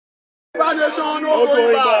Yoruba Nation no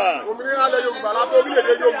going back. Òmìnira ilẹ̀ Yorùbá lábẹ́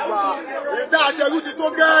orílẹ̀-èdè Yorùbá. Èyí tá a ṣerú ti tó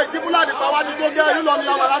gẹ́, tí Fúlàní pa wá ti tó gẹ́, ìlú Ìlọrin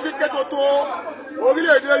làwọn láti ké tó tó.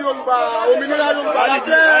 Orílẹ̀-èdè Yorùbá, òmìnira Yorùbá láti.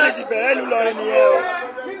 Wọ́n lè ti bẹ̀rẹ̀ ìlú Ìlọrin nìyẹn o.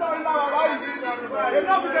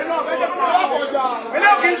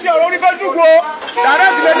 Eléyìí kì í ṣe ọ̀rọ̀ orí Facebook o.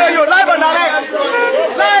 Direct lélẹ̀ yóò live and direct.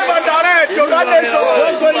 Live and direct Yoruba Nation.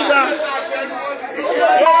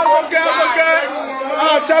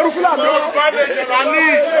 Ṣẹ́rú Fúlàní Yoruba Nation la ní.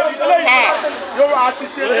 Yóò àti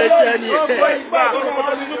ṣe.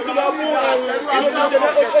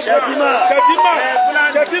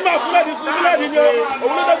 Ṣètìmá Fúlàní ni òun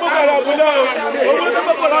ló dẹ́gbọ́ kọ̀ọ̀rọ̀ àbúlé o. Òun ló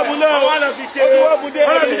dẹ́gbọ́ kọ̀ọ̀rọ̀ àbúlé o. Wọ́n lọ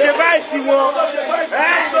fi ṣe báyìí wọn.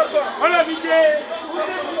 Wọ́n lọ fi ṣe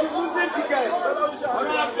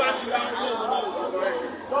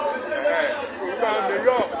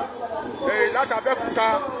láti Abẹ́òkúta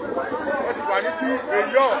wọ́n ti wà níbí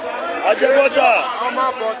èyọ́ Ajẹ́bọ́tà ọmọ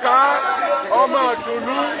bọ̀tá ọmọ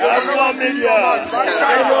ìdùnnú National Media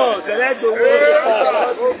Sẹ̀lẹ́gbòwó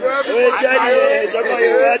Oye jẹ́ ní ìṣọ́kọ̀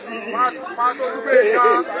Yorùbá TV.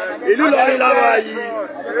 Ìlú Ìlọrin láwa yìí,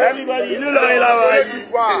 ìlú Ìlọrin láwa yìí,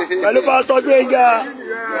 pẹ̀lú Pásítọ̀ Gbénga,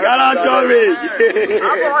 gallant coverage.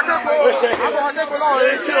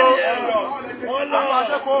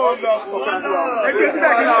 Ẹgbẹ́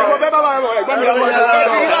sílẹ̀ kí n ṣe kó fẹ́ bá bá rọ̀ ẹ̀gbọ́n mi lọ́wọ́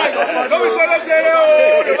lórí ṣẹlẹ̀ ṣẹlẹ̀ o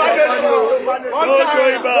Yorùbá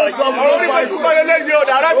Nation ọ̀rọ̀ orí pẹ̀lú kọ́lé lẹ́yìn o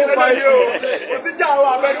dàrá ti lẹ́yìn o kò sí jà o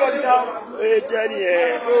abẹ́rẹ́ bọ́dí náà. Oye jẹ́ ní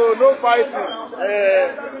ẹ̀. So no fighting.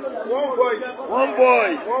 One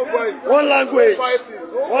voice. One language.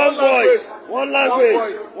 One voice. One language.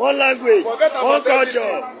 One language. One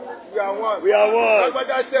culture. We are one.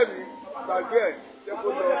 Lágbájá ṣẹ́mi gbàgbé ẹ̀.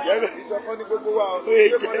 Ìṣọ̀kan ní gbogbo wa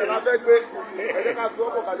ṣé mo lè lábẹ́ gbé ẹ̀jẹ̀ ká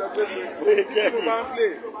sọ́pọ̀ kájọ gbé mi tí mo bá ń plé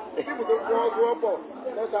tí mo tó fọ́ sọ́pọ̀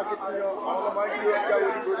lọ́sàkìtìyàn àwọn ọmọ yìí ó jáwé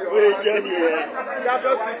nítorí ọ̀rọ̀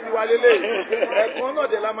Champions League ti wà lélẹ̀ ẹ̀kan náà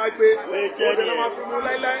dẹ̀ la máa gbé òde la máa fi mú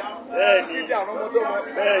láíláí títí àwọn ọmọdọ́mọ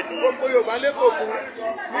gbogbo Yorùbá lẹ́kọ̀ọ́kùn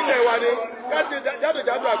nílẹ̀ wa ni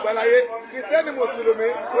jáde-jáde àgbáláyé Kristẹni Mùsùlùmí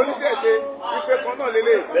oníṣẹ̀ṣe ife kan náà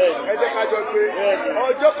lélẹ̀ ẹ̀jẹ̀ kájọ gbé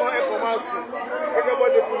ọjọ́ kan ẹ̀kọ́ máa sùn gẹ́gẹ́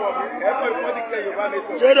bọ́dé fún wọn ẹ̀kọ́ ìfọ́díkẹ́ Yorùbá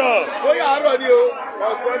Nation. Bóyá àárọ̀ ni o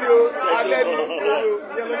ọ̀sán ni o alẹ́ ni o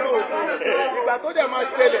ìyẹn lọ́nà òfin ìgbà tó dẹ̀ máa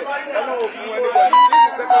ṣẹlẹ̀ lọ́nà òfin wọn nígbà this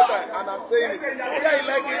is second time and I'm saying it whether you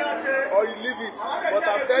like it or you leave it but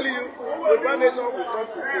I'm telling you Yorùbá Nation will come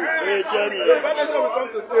to stay. Yorùbá Nation will come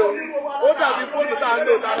to stay o. Ó dàbí fóònù tá a ń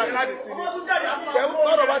lò tààrà káàdì sí ni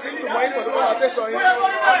tọ́rọ̀ bá ti ń dùn mọ́ yín pẹ̀lú conversation yín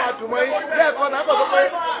a máa dùn mọ́ yín lẹ́ẹ̀kan náà kọ́ sọ pé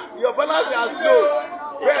your balance has low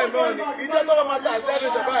bẹ́ẹ̀ náà ni ìjọ tó bá máa ta àṣẹ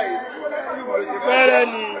àdéṣe báyìí bẹ́ẹ̀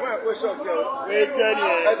ni ẹ̀kọ́ ṣọ̀kẹ́ o Oye jẹ́ ní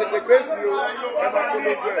ẹ̀. ẹ tètè gbé sí o ẹ máa kó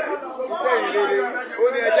lójú ẹ̀ iṣẹ́ ìrere ó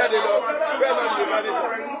ní ẹ jáde lọ bẹ́ẹ̀ náà lè máa nìjọ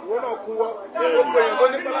ìwọ náà kún wọ́ gbogbo èèyàn tó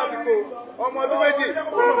nípa láti kó ọmọ ọdún méjì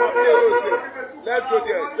ó lọ́ máa fi èrò ṣe let's go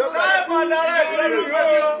there jọ́pọ̀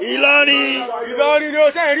Ìlọrin ni ó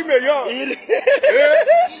ṣe ìrí mèyọ́.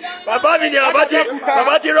 Bàbá mi ni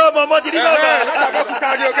bàbá ti rọ́ ọmọ ti rí bàbá. Látàkùkà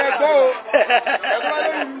ni òkè gbọ́ o.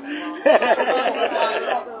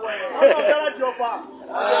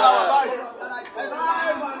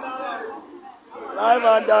 Live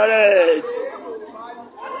and direct.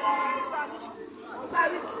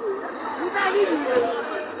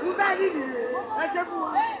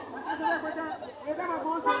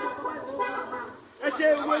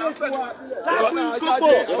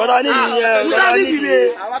 Ìbọ̀dá ní ìyẹn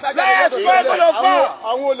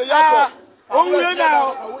àwọn olè yàtọ̀. Òun yẹn náà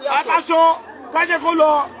àtàṣọ kájẹ́ kó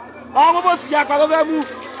lọ àwọn bọ́bọ̀ sì yàgbà ló fẹ́ mú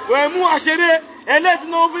wẹ̀ mú àṣeré ẹlẹ́tì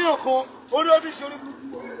náà fi hàn kan ó ní ọdún ìṣòro burúkú.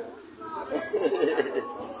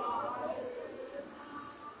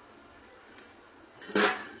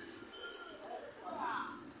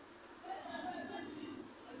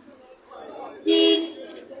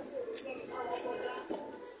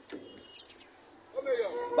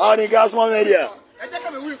 báwo ni National Media. Ẹ jẹ́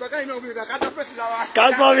kẹ́mi wúyì kankan iná wúyì kankan tá pèsè láwa.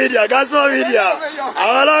 National Media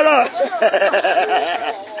àwọn ọlọ́rọ̀.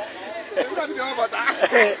 Èmi náà ti di wọn bọ̀tá.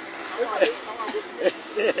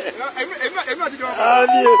 Èmi náà ti di wọn bọ̀tá.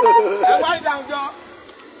 Àmì o. Ẹ wá ìdáhùn jọ.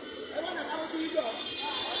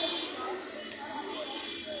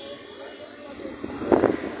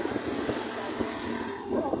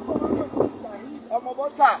 Ọmọ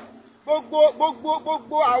bọ́tà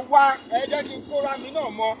gbogbo àwa ẹ jẹ́ kí n kóra mi náà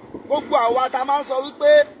mọ́ gbogbo àwa ta máa ń sọ wípé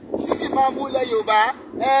sífì máa mú ilẹ̀ Yorùbá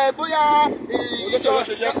bóyá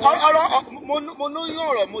mo lóyún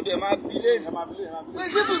ọ̀rọ̀ mo dẹ̀ máa bi lẹ́nu pé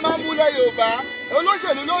sífì máa mú ilẹ̀ Yorùbá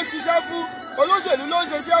olóṣèlú ló ń ṣiṣẹ́ fún olóṣèlú ló ń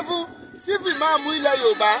ṣiṣẹ́ fún sífì máa mú ilẹ̀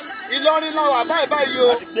Yorùbá Ìlọrin làwà báyìí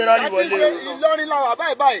o Ìlọrin làwà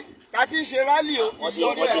báyìí láti ń ṣe rálì o.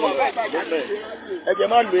 ẹ jẹ́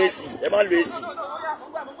má lo èsì ẹ má lo èsì.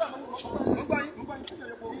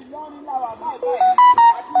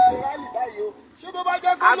 ṣé tó bá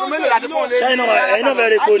jẹ́ pé China ẹ̀yin náà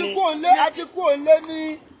fẹ́ẹ́ repo ni.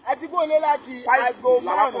 àti kú òǹlé láti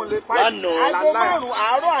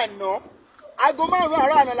aago márùn-ún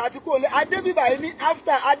àárọ̀ àná láti kú òǹlé adébíbà yìí ní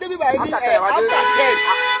after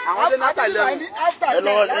 10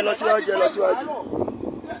 ẹ lọ síwájú.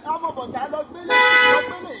 ọmọ bọ̀dá lọ́gbélé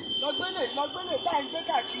tá à ń gbé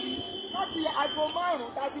káàkiri láti aago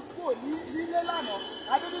márùn-ún tá a ti kú nílé lánàá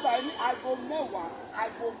adébíbà yìí ní aago mẹ́wàá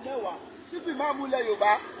sífì máa mú ilẹ̀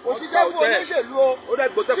Yorùbá òṣìṣẹ́ fún olóṣèlú o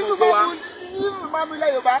sífì máa mú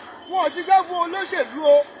ilẹ̀ Yorùbá wọn ò ṣiṣẹ́ fún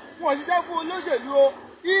olóṣèlú o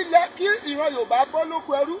ilẹ̀ kí ìran Yorùbá bọ́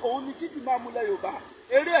lóko ẹrú òun ni sífì máa mú ilẹ̀ Yorùbá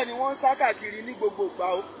eré ẹ̀ ni wọ́n ń sá káàkiri ní gbogbo ìgbà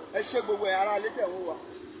o ẹ ṣe gbogbo ẹ̀ ara létẹ̀ wọ́n wà.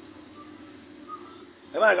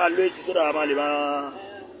 ẹ má ká lo èsì sódà a máa lè máa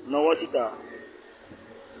nawọ́ síta.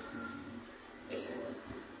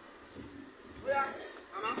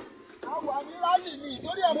 a wà ní rálì ni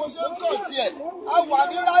ìtorí ẹ̀ mo ṣe ń kọ̀ tiẹ̀ a wà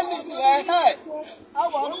ní rálì ni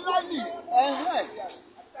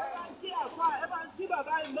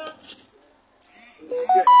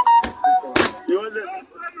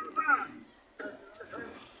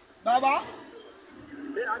bàbá.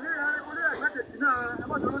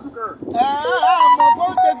 àmọ́ kó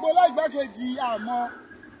tegbo láìgbákejì àmọ́.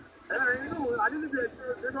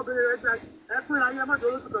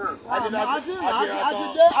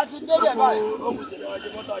 àti débẹ̀ báyìí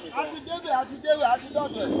àti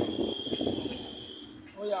dọ́dọ̀ ẹ̀.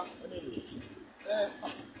 ó yá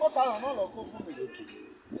 4,000 náà lọ kó fún mi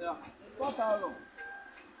 4,000.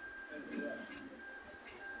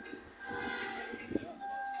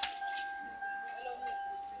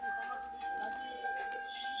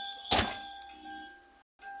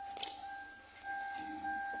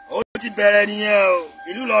 ó ti bẹ̀rẹ̀ nìyẹn o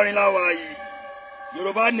ìlú Ìlọrin la wà yìí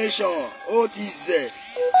Yoruba Nation ó ti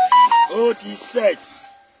set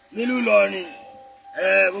nílùú Ìlọrin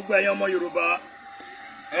gbogbo ẹ̀yin ọmọ Yorùbá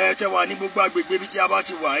tẹ́ wà ní gbogbo agbègbè ibi tí a bá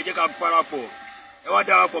ti wà ẹ jẹ́ ká parapọ̀ ẹ wá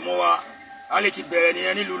darapọ̀ mọ́ wa a lè ti bẹ̀rẹ̀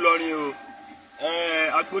nìyẹn nílùú Ìlọrin o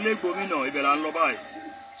agboolé gómìnà ibẹ̀ là ń lọ báyìí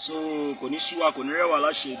so kò ní sú wa kò ní rẹwà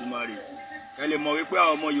láṣẹ Èdùmàrè ẹ lè mọ̀ wípé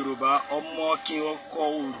àwọn ọmọ Yorùbá ọmọ kí ọkọ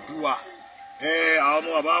Oòduà àwọn ọmọ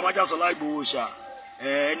bàbá Májàsọ́lá Ìgbòho ṣá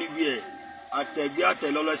anywhere àtẹ̀gbé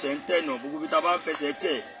àtẹ̀lọ́lọ́sẹ̀ ń tẹ̀nà gbogbo bí tá a bá ń fẹsẹ̀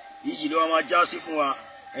tẹ̀ iyì ló máa já sí fún wa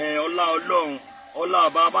ọlá Ọlọ́run ọlá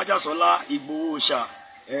bàbá Májàsọ́lá Ìgbòho ṣá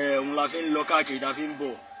òun la fi ń lọ káàkiri tá a fi ń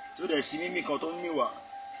bọ̀ tí ó dẹ̀ sí mímì kan tó ń mì wá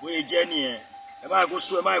bóyá jẹ́ nìyẹn ẹ má kó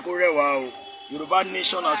sú ẹ má kó rẹwà o Yoruba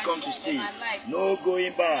Nation has come to stay no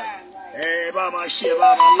going back bá máa ṣe bá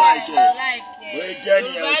máa like bóyá jẹ́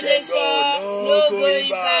nìyẹn ó ṣe ń gbọ́ no going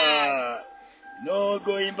back no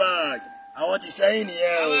going back àwọn ti sẹ́yìn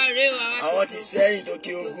nìyẹn o àwọn ti sẹ́yìn tó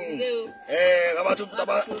kí ogun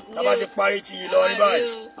tábà ti parí ti Ìlọrin báyìí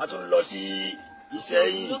a tún lọ sí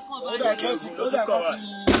Ìṣẹ́yìn kí ogun ló tún kàn wá.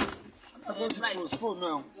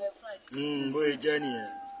 bóyá jẹ́ nìyẹn.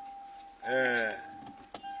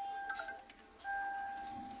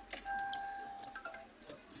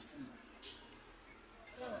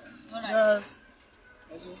 Yes.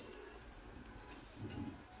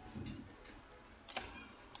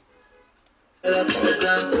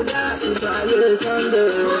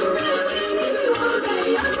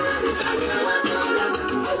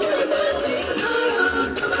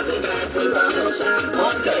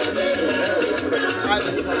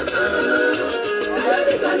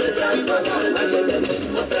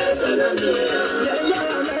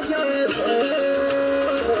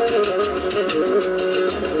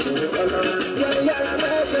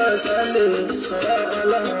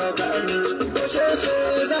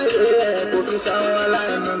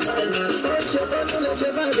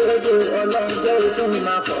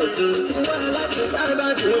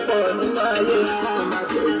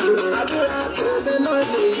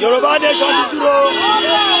 Yoruba Nation ti dúró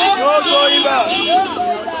no going back.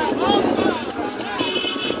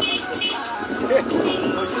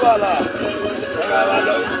 Kò sí wàhálà ẹ̀ka wa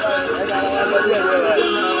lọ díẹ̀ báyìí.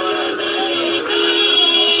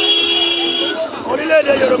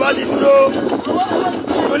 Orílẹ̀-èdè Yorùbá ti dúró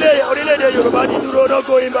orílẹ̀-èdè Yorùbá ti dúró no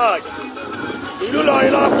going back. Ìlú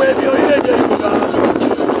Ìlọrin la pè bí orílẹ̀-èdè Yorùbá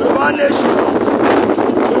Yoruba Nation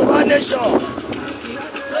Yoruba Nation.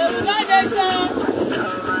 Yoruba Nation.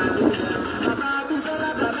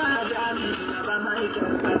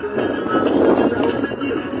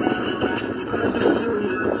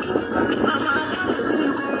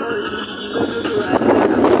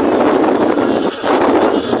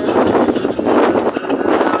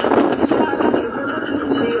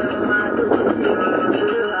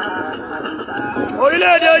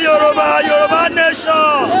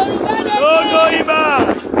 Nation. No going back.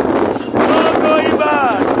 No going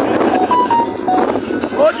back.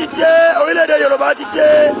 Ó ti dé, orílẹ̀-èdè Yorùbá ti dé,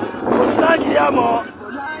 kò sí Nàìjíríà mọ́.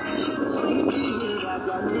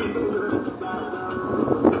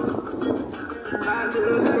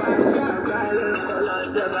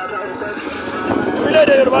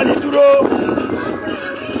 Orílẹ̀-èdè Yorùbá ti dúró,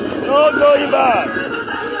 no going back.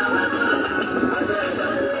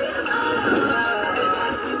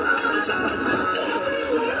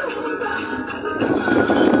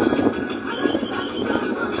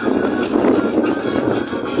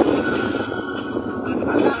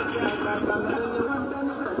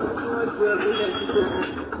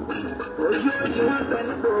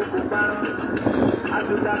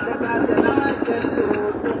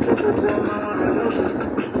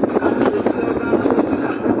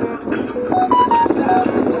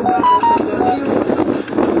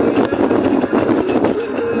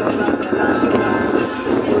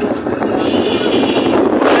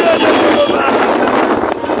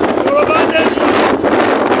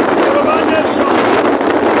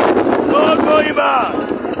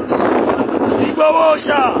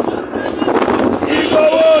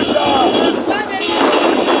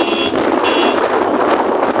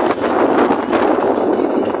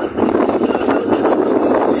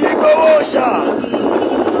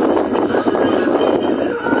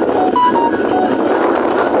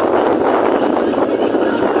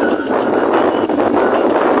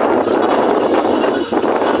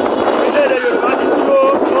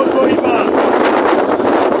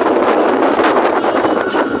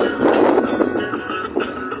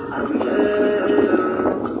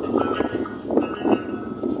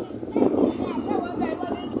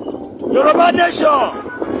 Yoruba Nation.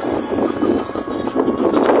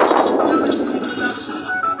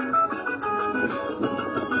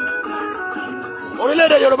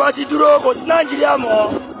 Orílẹ̀-èdè Yorùbá ti dúró, kò sí Nàìjíríà mọ́.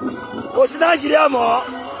 Kò sí Nàìjíríà mọ́.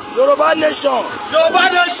 Yoruba Nation. Yoruba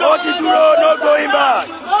Nation. Ó ti dúró, no going back.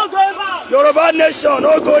 Yoruba Nation,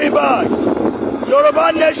 no going back. Yoruba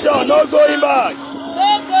Nation, no going back.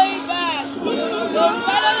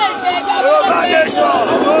 Yoruba Nation,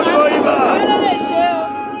 no going back.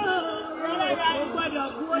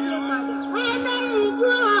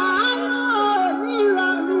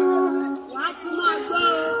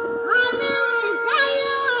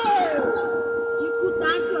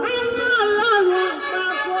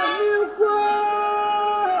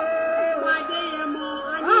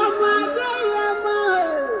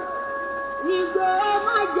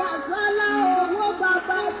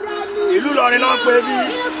 Ìlú Ìlọrin náà pé bí.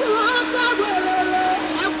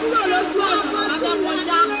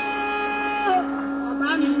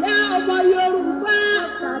 Ọmọ Yorùbá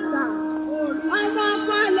tàtà, ọmọ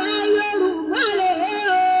kọlẹ̀ Yorùbá rè é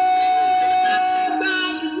o. Gba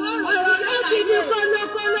ìwọ́rọ̀ láti ní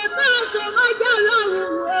kọlọkọlọ náà tó má jà lọ́rùn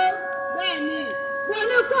o. Bẹ́ẹ̀ni, mo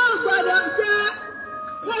ní kó gbọ́dọ̀ jẹ́,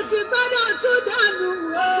 mo sì gbọ́dọ̀ tún dànù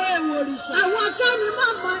o. Àwọn kẹ́ni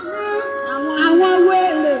màmá ní àwọn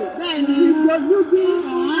wèrè. Bẹ́ẹ̀ni, ìgbòlúgi,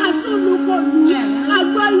 asúnukọ̀lù,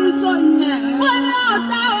 agbóyìnsọ̀yìn. Wọ́n ní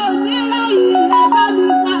ọ̀tá òní lẹ́yìn rẹ̀ bá mi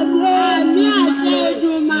sàmì ẹ̀mí àṣẹ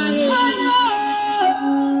Èdùmàrè. Wọ́n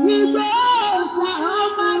ní ìgbé òòṣà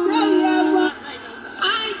ọmọdé yẹn mọ́.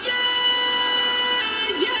 Ajé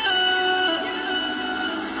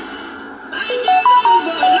ló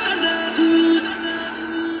bọ̀ lọ́dọọdún.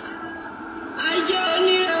 Ajé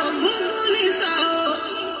onírè ògúngún ní sàó.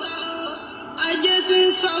 Ajé tí ń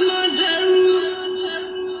sọmọ dẹrú.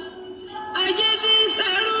 Ajé tí ń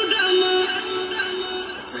sẹ́rú dọmọ.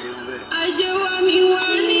 Ajé wa mi wá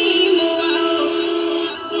ní ìmọ̀ wa o.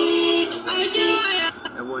 Ajé wa yà.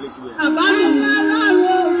 Àbálù ní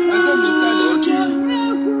aláàrọ̀ òkè.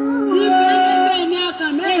 Ìbéèrè ní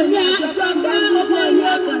àkàmẹ́ ìlú àjọpọ̀ gbogbo ní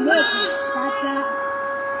àkàmẹ́ òkè.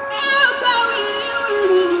 Ẹgbẹ́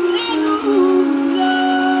wìrìwìrì nínú lọ.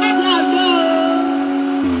 Ẹgbẹ́ o.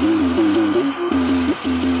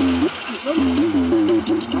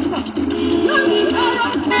 Yóò ní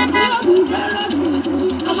bẹ̀rẹ̀ tí yóò ní bẹ̀rẹ̀ tí.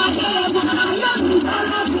 Ọmọdé ẹ̀gbọ́n yóò ní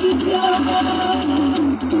bẹ̀rẹ̀ tí tí ó.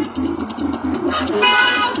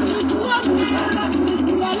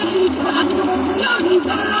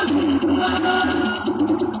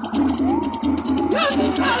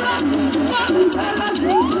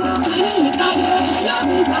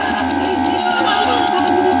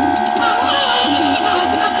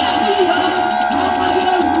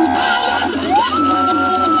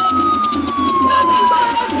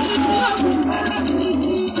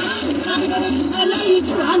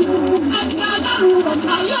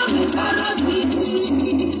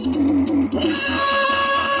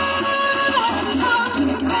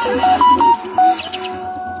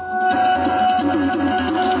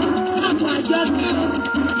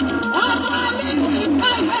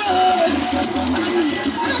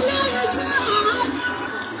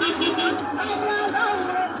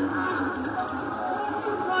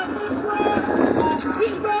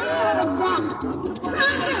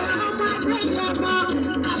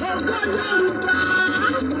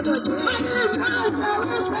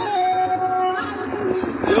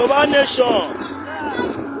 Nation.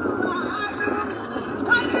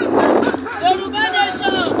 Yoruba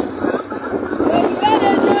Nation. Yoruba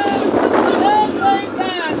Nation. No going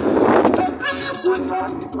back. Yoruba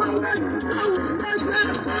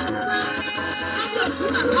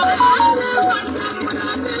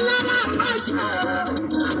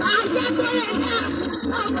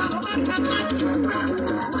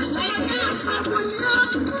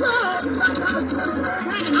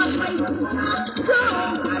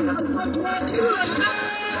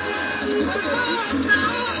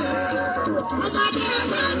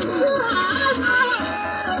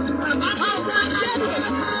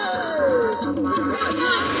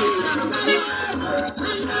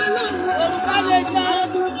Nation.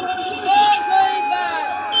 No going back.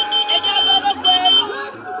 Ẹja lọ́lọ́pọ̀ ẹrú.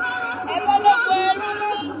 Ẹja lọ́pọ̀ ẹrú.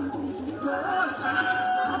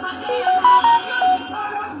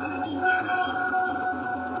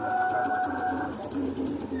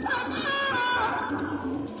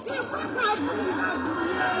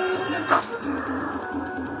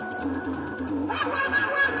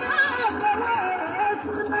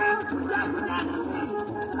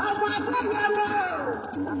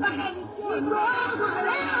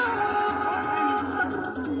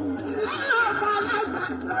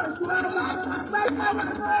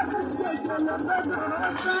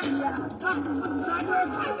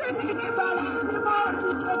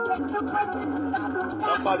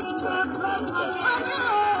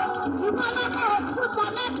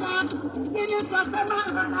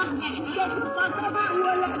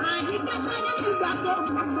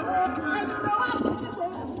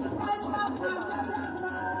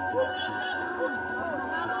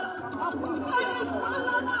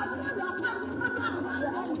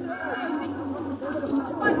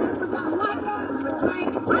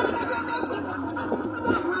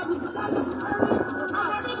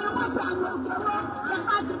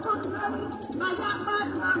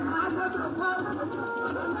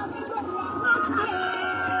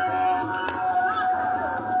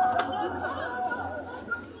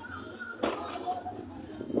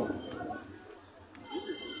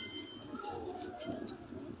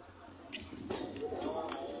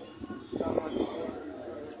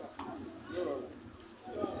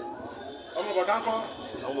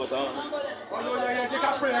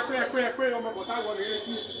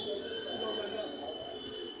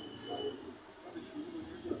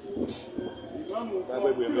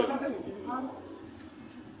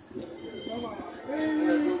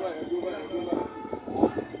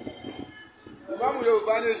 Ìmáàmù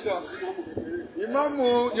Yorùbá Nation. Ìmáàmù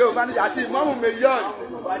Yorùbá Nation àti ìmáàmù Mayor.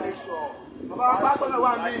 Bàbá wa bá sọ́nà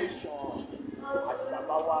wà mí.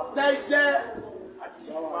 Tẹ́jẹ́.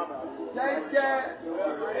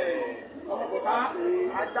 Ọmọkùnká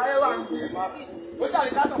àjáyé wà ń bí. Ó ṣàlì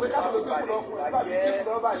káàtọ̀ pé káàtọ̀ ló gbé fún lọ́kùnrin. Nígbà tí gbé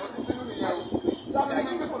fún lọ́ba ìwọ́n ti bínú nìyẹn o. Láti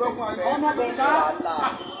ní gbé fún lọ́kùnrin. Ọmọkùnká.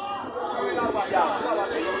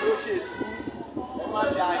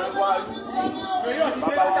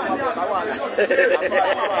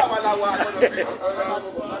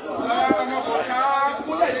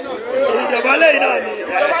 Ìjọba lẹ́yìn náà ni.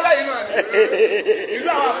 Ìlú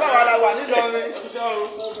àwọn afáwà la wà nílọrin.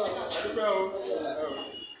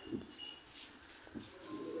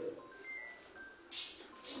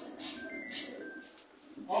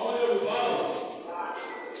 Ọmọ Yorùbá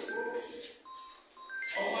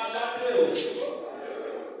ọmọ aláfẹ́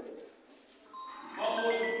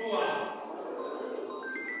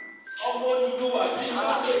ọmọ Odùduwà tí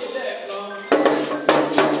máa ń pè lẹ́ẹ̀kan.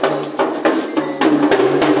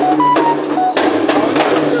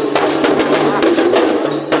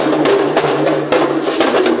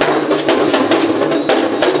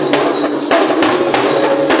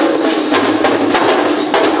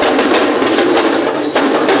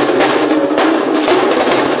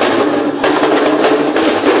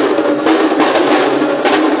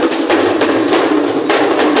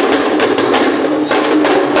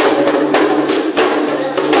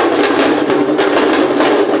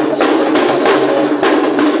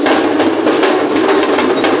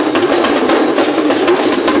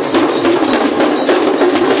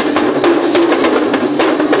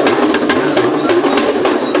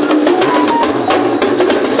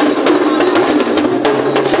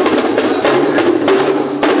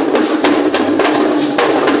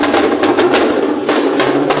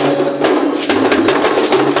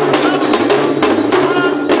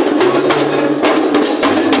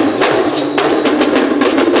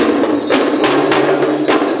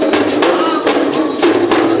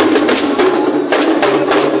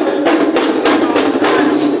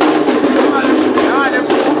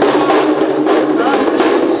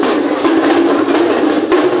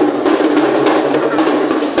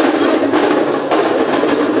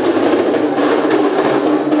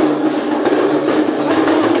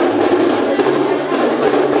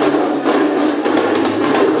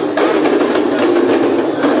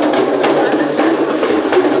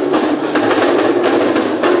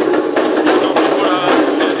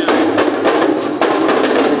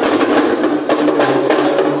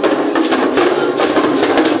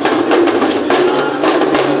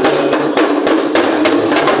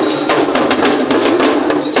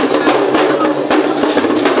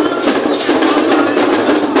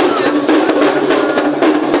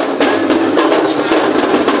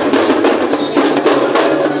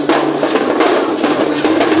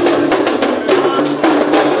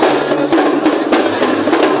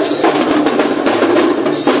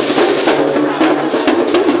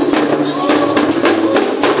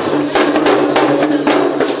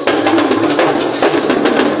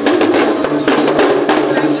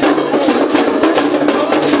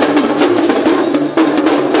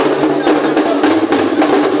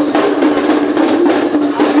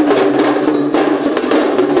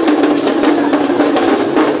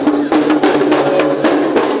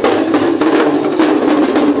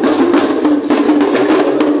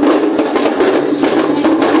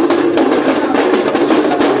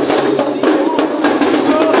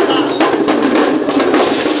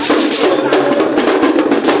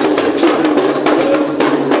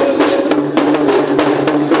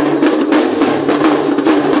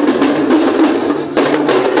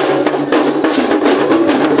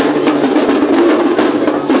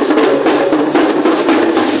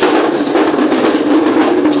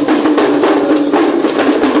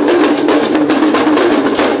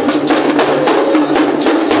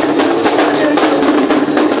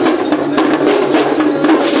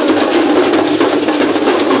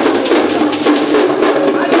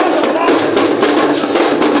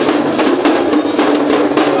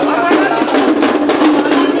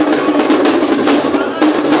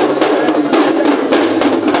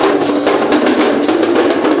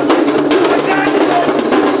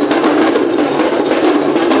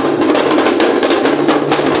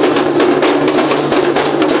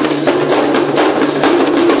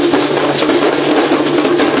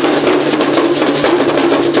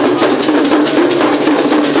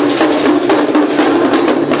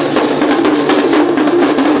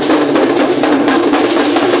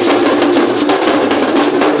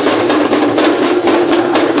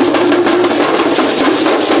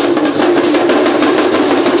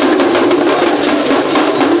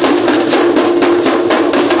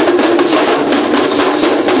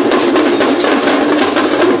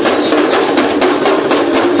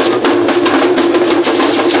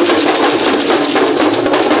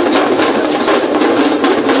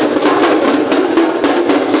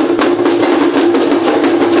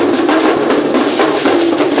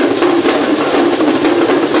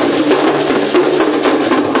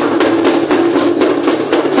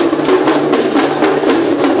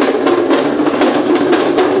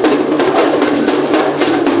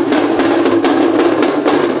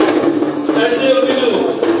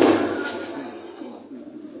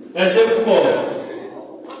 ẹ ṣé púpọ̀.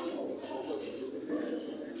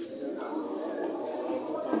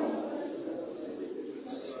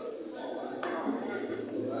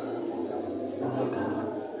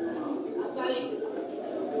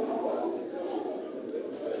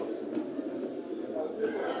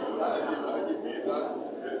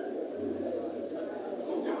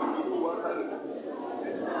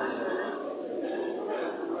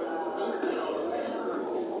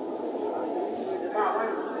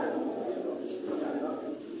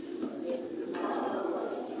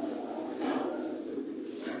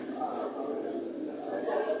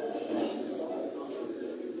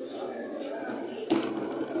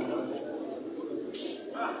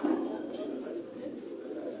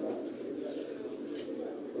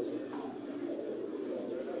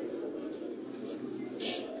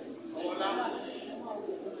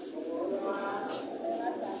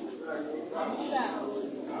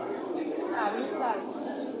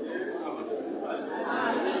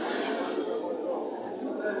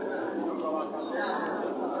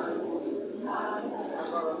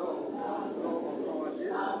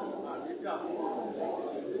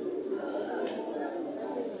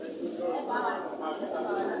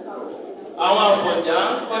 Àwọn àfọ̀njá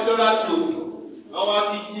cultural group wọ́n wá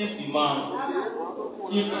kí chief imam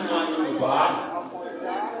Yorùbá.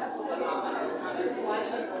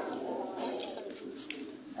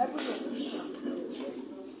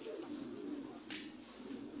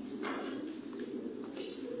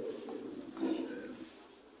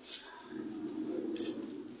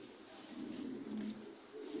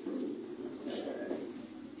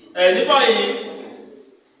 Ní báyìí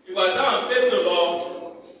ìgbà táwọn pẹ̀tù lọ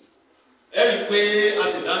ẹ rí i pé a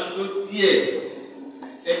sì dádúró díẹ̀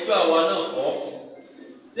ẹjọ́ àwa náà kọ́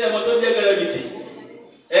tí ẹ mọ tó jẹ́ gẹ́rẹ́bìtì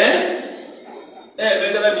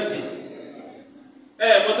gẹ́rẹ́bìtì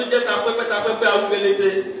mọ tó jẹ́ tapẹ́pẹ́ awúgbélété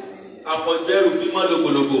àpọ̀jù ẹrù tí mọ́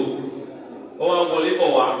lògbòlògbò ó wá wọlé bọ̀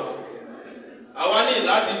wá àwa ní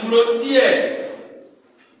láti dúró díẹ̀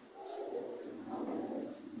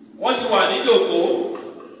wọ́n ti wà níjòkó.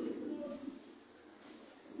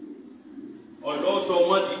 Ọlọ́sọ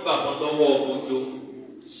wọn ti gbà wọn lọ́wọ́ ojú.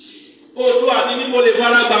 Ojú àní ní mo lè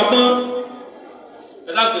fara gbà mọ́.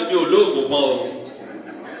 Ẹ lágbè mi ò lóògùn mọ́ o.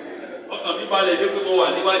 Ọkàn mi balẹ̀ dé pé mo wà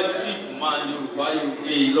níwájú chíìpù máa Yorùbá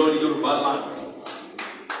Ìlọrin Yorùbá land.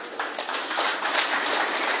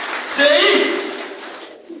 Ṣèyí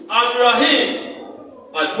Abdulrahim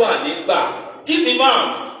àdúrà nígbà jíìpì máa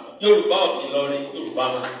Yorùbá Ìlọrin Yorùbá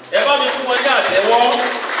land. Ẹ bá mi fún wọn ní àtẹ́wọ́.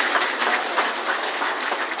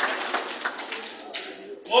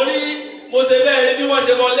 Mo ṣe bẹ́ẹ̀ rí bí wọ́n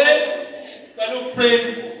ṣe wọlé pẹ̀lú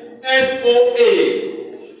Prince SOA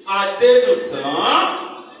Adénùtàn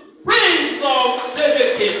Prince of David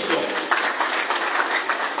Kingdom.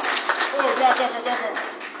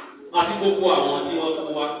 Àti gbogbo àwọn tí wọ́n kó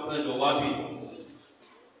wá tẹ́jọ wá bí.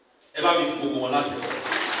 Ẹ bá mi fún gbogbo wọn láti rẹ̀.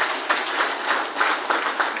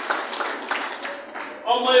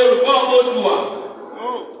 Ọmọ Yorùbá ọmọ Oòduà.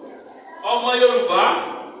 Ọmọ Yorùbá.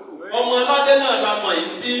 Ọmọ aládé náà la mọ̀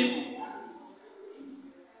yìí sí.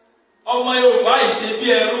 Ọmọ Yorùbá yìí ṣe bí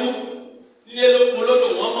ẹrú nílé lókun lódò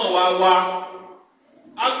wọ́n mọ̀ wá wá.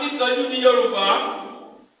 Akíkanjú ní Yorùbá.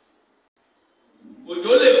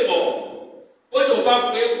 Òjò lè pọ̀. Bójú ò bá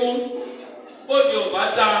pé kún. Bójú ò bá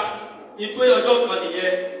dá. Ìpè ọjọ́ kan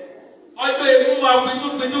nìyẹn. Ọjọ́ ikú máa pitú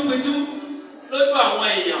lójú àwọn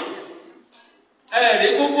èèyàn. Ẹ̀rí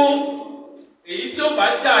gbogbo èyí tí ó bá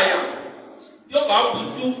jàyà. Tí ó bá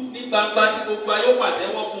kújú ní gbangba tí gbogbo ayé ó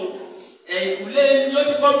pàṣẹwọ́ fún ẹ̀yìnkùlé ni ó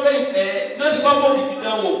ti kọ́ pé ní ó ti kọ́ pọ̀ kìkì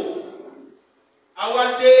náà wò. Àwa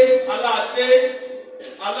dé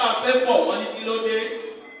aláàfẹ́fọ̀ wọn ní kí ló dé.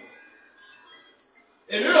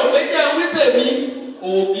 Èmi rò pé jẹ́ wí tèmi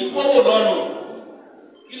òbí kọ́wò lọ́rùn.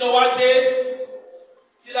 Kí ló wá dé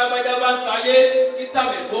tí lágbájá bá ń sayé kí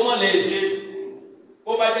tàbí kó mọ̀ lè ṣe.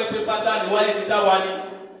 Bó bá jẹ́ pé bá dániwáyé ti dá wa ni.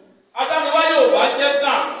 Adániwáyé ò bá jẹ́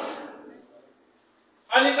kà.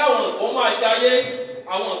 A ní káwọn nǹkan máa jayé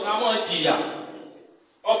àwọn nǹkan máa jìyà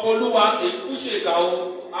ọkọ̀ olúwa èkú ṣèkà o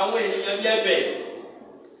àwọn ènìyàn bí ẹbẹ̀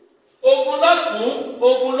ogun lọ́tún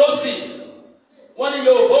ogun lósì wọ́n ní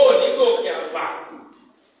Yorùbá ò ní gòkè àgbà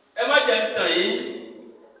ẹ má jẹ́ ń tàn yín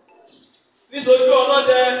níṣojú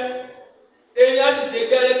ọlọ́dẹ eré á sì ṣe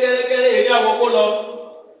gẹ́rẹ́gẹ́rẹ́gẹ́rẹ́ eré àwọ̀kọ́ lọ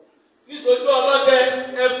níṣojú ọlọ́dẹ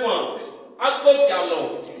ẹ̀fọ̀n á gòkè àlọ́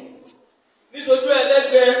níṣojú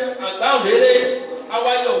ẹlẹ́gbẹ́ àgbáwéré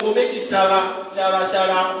awáyé òwò méjì ṣara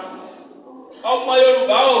ọmọ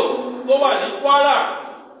Yorùbá ò tó wà ní Kwara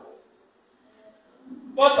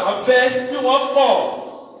bọ́tà fẹ́ bí wọ́n kọ̀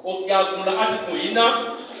òkè àgùnlá àti kò yí ná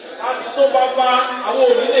àti tó bàbá àwọn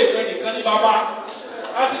onílé ìfẹ́ nìkan ní bàbá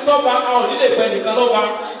a ti tọ́ba a ò nílé pẹ́ nìkan lọ́ba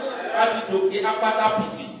a ti dòkè apáta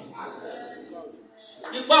pìtì.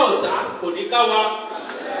 Ipa ọ̀tá kò ní ká wa,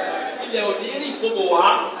 ilẹ̀ ò ní rí ìkóbò wá,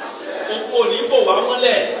 òkú ò ní bò wá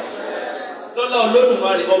mọ́lẹ̀. Lọ́lá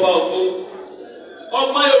Olódùmarè ọba ògo.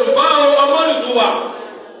 Ọmọ Yorùbá o, ọmọ Odùduwà.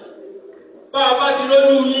 Bá a bá ti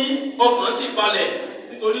lójú yín, ọkàn sì balẹ̀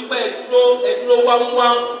nítorí pé ẹ dúró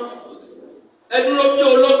wámúwámú. Ẹ dúró bí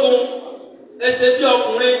ológun, ẹ ṣe bí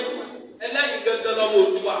ọkùnrin, ẹlẹ́yìn gangan lọ́mọ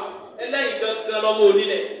Oòduà, ẹlẹ́yìn gangan lọ́mọ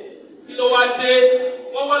onílẹ̀. Kí ló wá dé?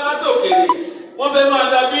 Wọ́n wá látòkèrè, wọ́n fẹ́ máa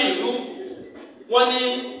dàbí ìlú. Wọ́n ní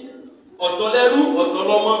ọ̀tọ̀ lẹ́rú, ọ̀tọ̀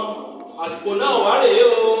lọ́mọ. Àsìkò náà wá rèé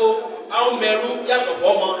o, àwọn mẹ́rú yàtọ̀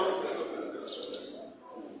fọ́mọ.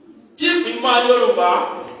 Chief Ìmọ̀ Yorùbá,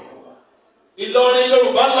 Ìlọrin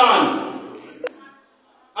Yorùbá land.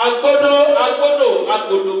 Agbódò,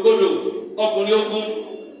 ọkùnrin ogun.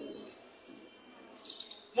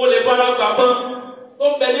 Mo lè fara gbàgbọ́n tó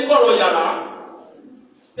ń bẹ ní kọ̀rọ̀ yàrá.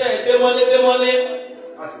 Tẹ́ ẹ démọ́lé,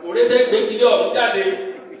 àsìkò rẹ̀ tẹ́ gbé kiri ọ̀hún jáde.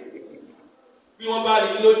 Bí wọ́n bá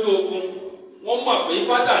rí lójú ogun, wọ́n mọ̀ pé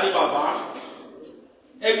fádà ni bàbá.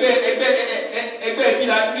 Ẹgbẹ́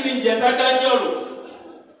kí ni jẹ dájá ní ọ̀rọ̀.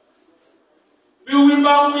 Bí wí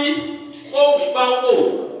bá ń wí, ó wí bá ń wò.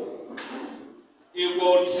 Èèwọ̀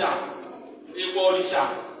òrìṣà.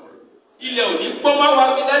 Ilẹ̀ ò ní gbọ́ máa wá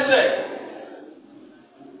mi lẹ́sẹ̀.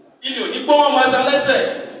 Ilẹ̀ ò ní gbọ́ máa sa lẹ́sẹ̀.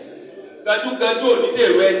 Gajúgajú ò ní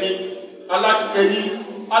dèrò ẹni.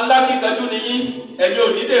 Alákìkanjú ni yín, ẹ̀yin ò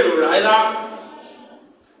ní dèrò rárá.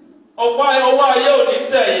 Ọwọ́ ayé ò ní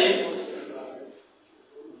tẹ̀ yín.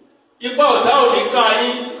 Ipa ọ̀tá ò ní ká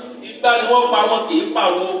yín. Igbá ni wọ́n pa wọn kì í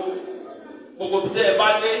pàwo. Gbogbo tẹ́ ẹ bá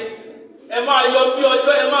dé. Ẹ máa yọ bí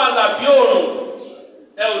ọjọ́, ẹ máa là bí òòrùn.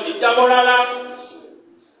 Ẹ ò ní jábọ́ rárá.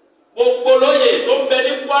 Gbogbo lóyè tó ń bẹ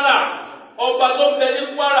ní Kwara, ọba tó ń bẹ ní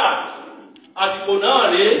Kwara, àsìkò náà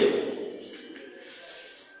rèé.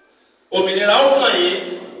 Òmìnira ó kàn yín.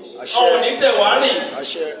 A ò ní tẹ̀ wá rìn.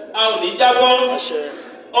 A ò ní jábọ́.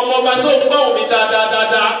 Ọmọ ọba sóhun gbọ́ òun mi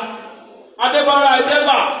dáadáa. Adébára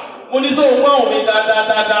Ẹ̀jẹ̀bà, mo ní sóhun gbọ́ òun mi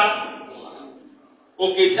dáadáa.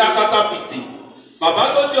 Òkè tí akátá pìtì. Bàbá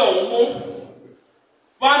tó di ọ̀hún mú.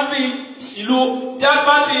 Báńdì ìlú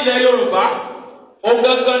báńdì ilẹ̀ Yorùbá.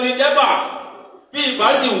 Ògangan ni Jẹ́bà. Bí ìbá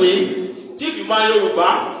sì wé, Chief Ìmọ̀ Yorùbá,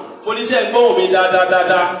 mo ní sẹ́ gbọ́ òun mi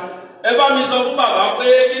dáadáa. Ẹ bá mi sọ fún bàbá pé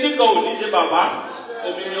kíní kan ò ní ṣe bàbá.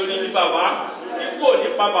 Òmìnir ò ní ní bàbá. Ikú ò ní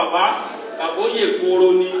pa bàbá. Àbóyè kóró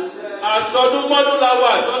ni. Àsọdúnmọ́dún láwọ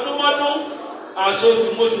àsọdúnmọ́dún.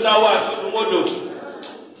 Àsosùmọ́sù láwọ àsọdúnmọ́dò.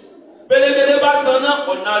 Pélékélé bá tan náà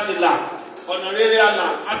ọ̀nà àsìlà. Ọ̀nà rere àlà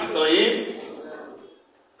àsìtàn yìí.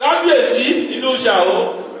 Kábíyèsí ìlú Ṣàó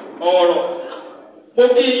ọ̀rọ̀. Mo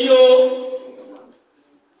kí yín o.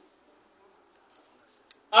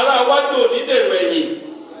 Ará iwájú ò ní dèrò ẹ̀yìn.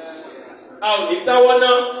 A ò ní táwọ́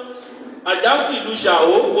náà. Àjákì ìlú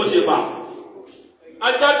Ṣàó ó ṣe bà.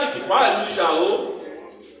 Ajákìtìpá ìlú Ṣàó.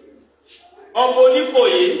 Ọmọ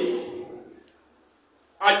Oníkòyí.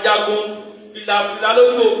 Ajagun filafila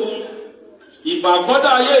lójú ogun. Ìbà àkọ́dá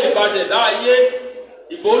ayé ìbàṣẹ̀dá ayé.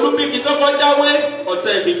 Ìbò Olúbíkí tó kọ́ jáwé.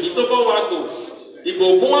 Ọ̀sẹ̀ ìbìkí tó kọ́ wagò. Ìbò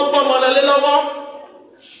ògún wọn gbọ́ ọmọ lọlé lọ́wọ́.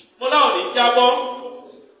 Mo láwọn ní jábọ́.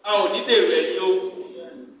 A ò ní dèrò ẹ̀yìn o.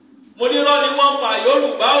 Mo ní rọ́ ni wọ́n pa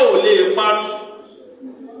Yorùbá ò lè parun.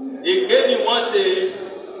 Èké ni wọ́n ṣe.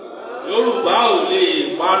 Yorùbá ò lè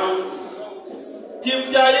parun.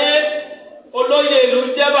 Jíjayé olóyè ìlú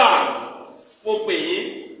Jẹ́bà. Mo pè yín.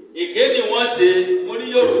 Èké ni wọ́n ṣe. Mo ní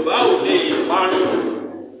Yorùbá ò lè parun.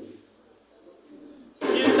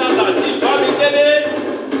 Ìsàlà tí Bámidélé.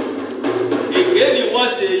 Èké ni wọ́n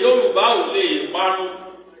ṣe. Yorùbá ò lè parun.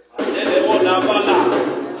 Àtẹ́lẹwọ́ labálà.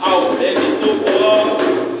 A ò lẹ́ni tó wọ́.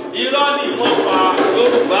 Irọ́ ni wọ́n pa.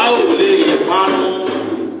 Yorùbá ò lè parun.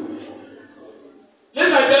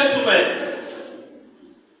 Ladies and gentlemen,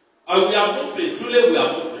 we are moving. Truly, we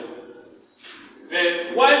are moving.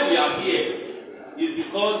 And why we are here is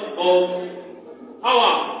because of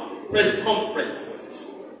our press conference.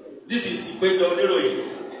 This is Ipejo Oniroyin,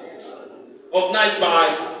 organized by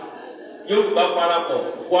Yoruba Apapo,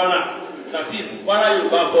 Kwara. That is Kwara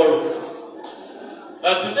Yoruba Forum.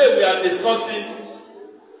 And today we are discussing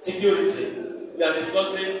security. We are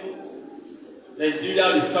discussing Nigeria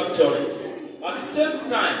restructuring. At the same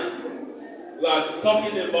time, we are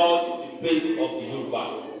talking about the fate of the Yoruba,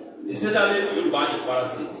 especially the Yoruba in Kwara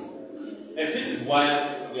State. And this is why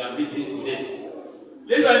we are meeting today.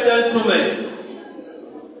 Ladies and gentlemen,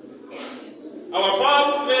 our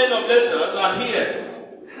powerful men of letters are here.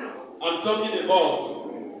 I'm talking about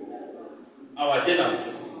our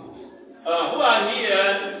journalists who are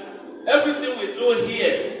here. Everything we do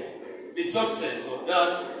here, the success of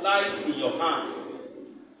that lies in your hand.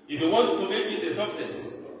 If you want to make it a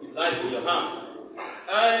success, it lies in your hand.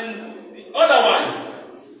 And otherwise,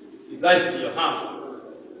 it lies in your hand.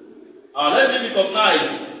 Let me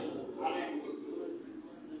recognize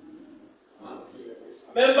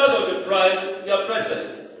members of the press, they are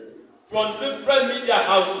present from different media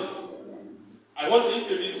houses. I want to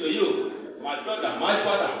introduce to you my brother, my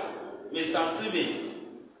father, Mr. Timi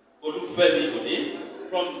Olufemi Oni,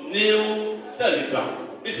 from New Telegram.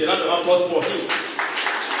 This is a round of applause for him.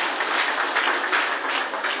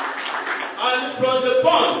 And from the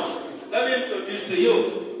Punch, let me introduce to you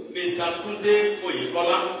Mr. Tunde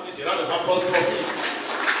Oyekola. This is a round of applause for him.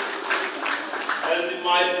 And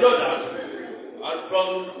my brother,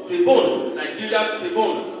 from Tribune, Nigeria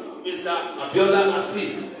Tribune, Mr. Abiola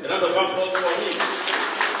Assis. A round of applause for him.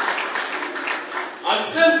 At the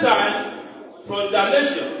same time, from the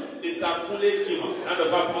nation, Mr. Kule Jima. A round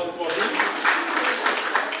of applause for him.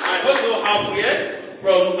 I also have here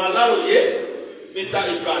from Alaroye, Mr.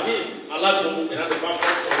 Ibrahim Alagun. A round of applause for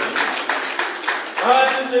him.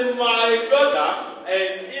 And my brother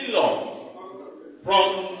and in-law from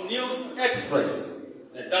New Express,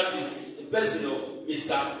 and that is the person of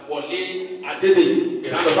Mr. Wole Adedeji. A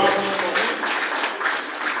round of applause for him.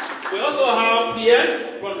 We also have here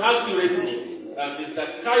from Accurate News, Mr.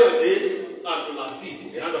 Kayode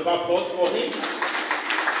Abdulaziz. A round of applause for him.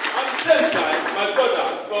 At the same time, my brother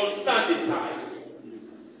from Standing Times,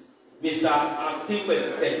 Mr.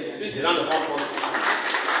 Akinwete. This is a round of applause.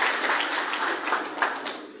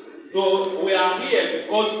 So we are here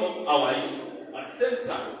because of our issue. At the same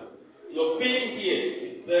time, your being here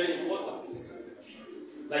is very important.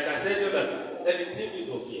 Like I said earlier, anything we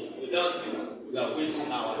do here, without you, we are wasting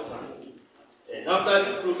our time. And after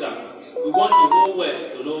this program, we want the whole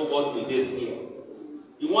world to know what we did here.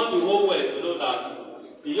 We want the whole world to know that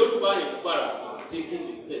the Yoruba in Kwara are taking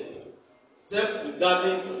the step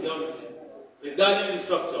regarding security, regarding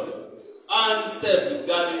restructuring, and step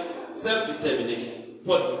regarding self-determination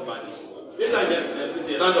for the Yoruba Nation. Ladies and gentlemen,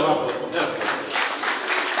 please a round of applause for them.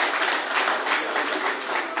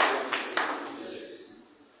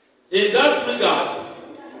 In that regard,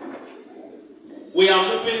 we are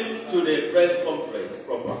moving to the press conference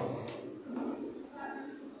proper.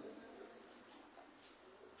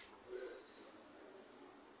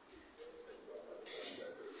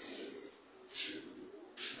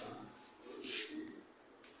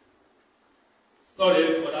 Sorry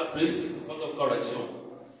for that, please, because of correction.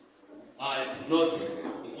 I did not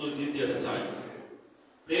include it at the time.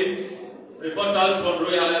 Please, reporters from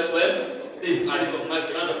Royal FM, please, I recognize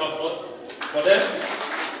the round of applause for them.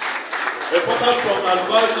 Reporter from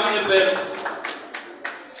Alberta FM,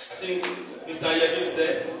 I think Mr. Yemi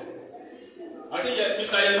said. I think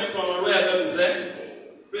Mr. Yemi from Royal FM said,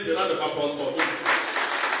 please, a round of applause for him.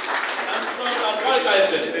 And from Alberta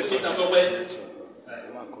FM, Mr. Towe.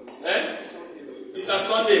 Mr.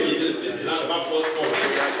 Sunday, please, a round of applause for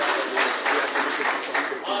him.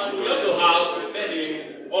 And we also have many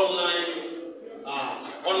online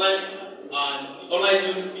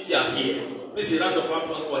news media here. Please, a round of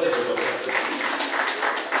applause for everybody.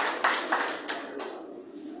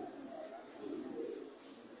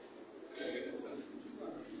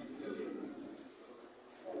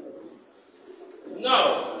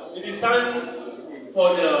 Now, it is time for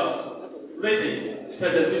the reading,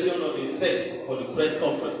 presentation of the text for the press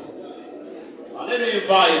conference. And let me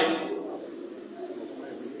invite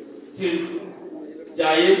Tim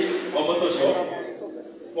Jaye Omotosho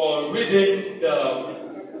for reading the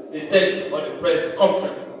text for the press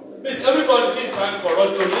conference. Please, everybody, give time for us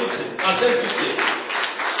to listen and then to say.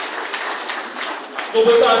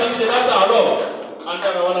 Gbogbo tá a ní ṣe látàárọ̀,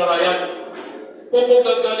 àǹdára wọn lára yá. Gbogbo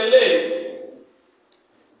gangan lélẹ̀.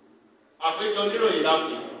 Àpéjọ oníròyìn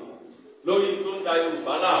lápè lórí tó ń da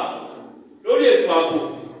Yorùbá láàmú, lórí ètò ààbò,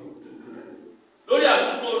 lórí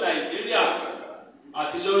àdúgbò Nàìjíríà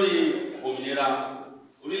àti lórí òmìnira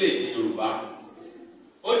orílẹ̀-èdè Yorùbá.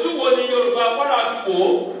 Ojú wo ni Yorùbá Kwara fi wò ó?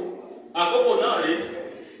 Àkókò náà rí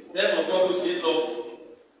lẹ́nu gbọ́ bó ṣe ń lọ.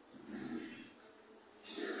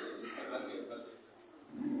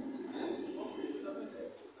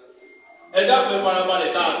 Ẹ dákun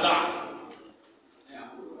ìfarabalẹ̀ dáadáa.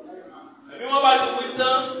 Bí wọ́n bá ti wí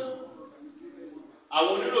tán,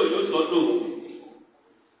 àwọn oníròyìn yóò sọ́dọ̀.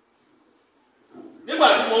 Nígbà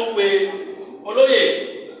tí mo ń pe olóyè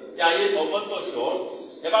Jaiye Omotosho,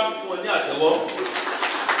 ẹ bá mi fún wọn ní àtẹ́wọ́.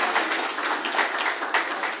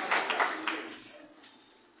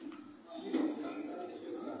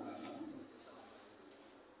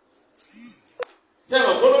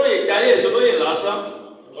 Sẹ́wọ̀n olóyè Jaiye ìṣolóyè lásán,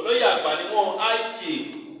 olóyè àgbà ni wọ́n IG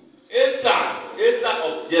Esa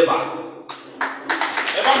of Jeba.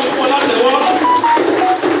 Ẹ bá mi fún ọ láti wọ́.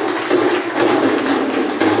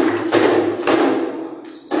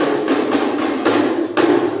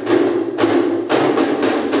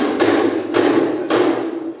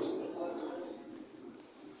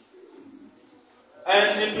 And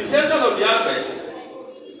the presenter of the harvest,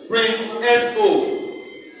 Prince S.O.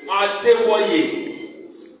 Adewoye,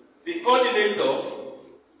 the coordinator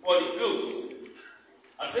for the groups.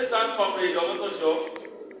 Assistant Comrade Yoruba Nation.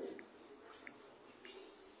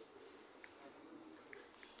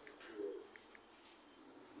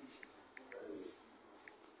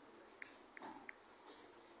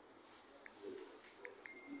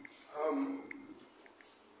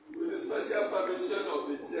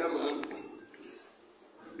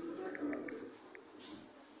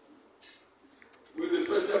 With the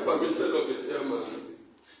special permission of the chairman,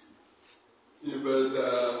 Chief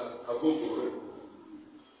Apapo,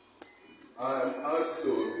 I am asked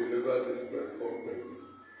to deliver this press conference.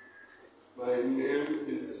 My name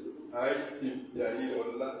is Chief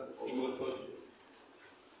Yayola Omoto.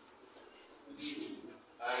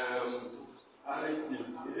 I am Chief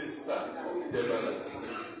Esa of Jebala.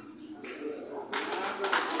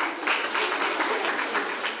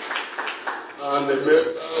 And a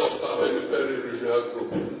member of our military regional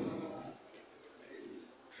group.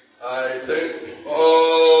 I thank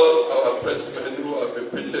all our pressmen who have been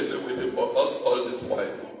patiently waiting for us all this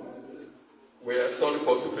while. We are sorry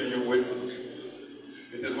for keeping you waiting.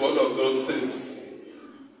 It is one of those things.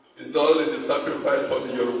 It's all in the sacrifice for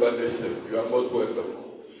the Yoruba Nation. You are most welcome.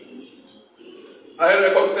 I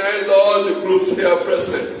recognize all the groups here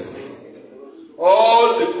present.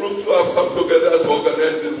 All the groups who have come together to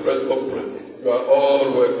organize this press conference. You are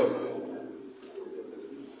all welcome.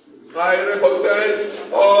 I recognize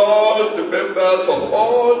all the members of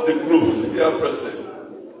all the groups here present.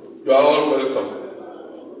 You are all welcome.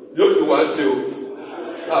 You want you.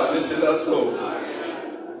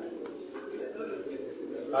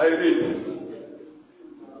 I read.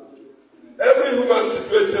 Every human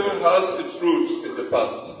situation has its roots in the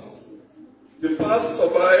past. The past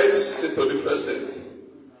survives into the present.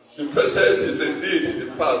 The present is indeed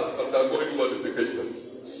the past undergoing modifications.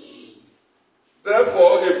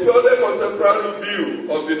 Therefore, a purely contemporary view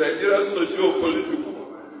of the Nigerian socio-political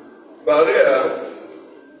barrier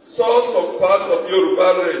saw some part of Yoruba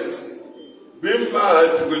race being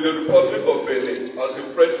merged with the Republic of Benin as a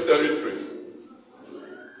French territory.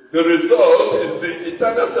 The result is the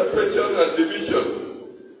eternal separation and division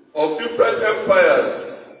of different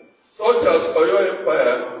empires, such as Oyo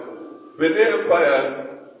Empire, Benin Empire,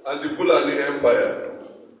 and the Fulani Empire.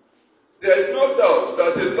 There is no doubt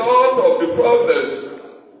that a lot of the problems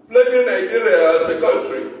plaguing Nigeria as a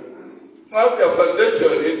country have their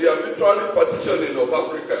foundation in the arbitrary partitioning of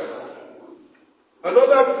Africa.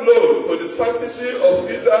 Another blow to the sanctity of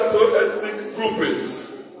hitherto ethnic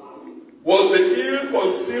groupings was the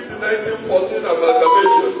ill-conceived 1914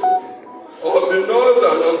 amalgamation of the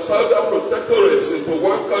northern and southern protectorates into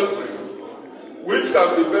one country, which can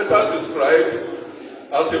be better described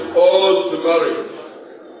as a forced marriage.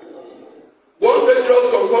 One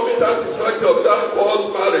dangerous concomitant effect of that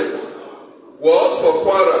forced marriage was for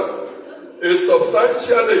Kwara, a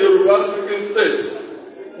substantial Yoruba-speaking state,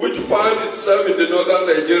 which found itself in the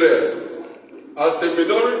northern Nigeria as a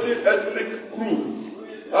minority ethnic group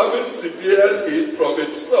having severe hit from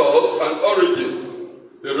its source and origin,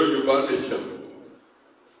 the Yoruba Nation.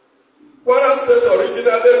 Kwara State,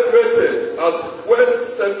 originally created as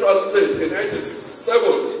West Central State in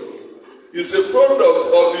 1967, is a product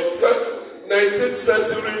of the 19th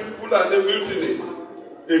century Fulani mutiny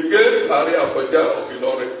against Ari Apaja of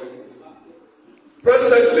Ilorin.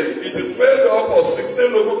 Presently, it is made up of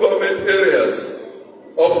 16 local government areas,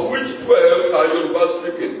 of which 12 are Yoruba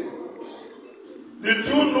speaking. The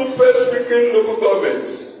 2 Nupe-speaking local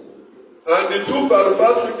governments and the 2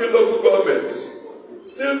 Baruba-speaking local governments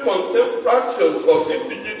still contain fractions of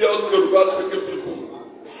indigenous Yoruba-speaking people.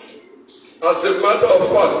 As a matter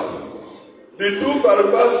of fact, the 2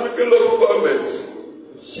 Baruba-speaking local governments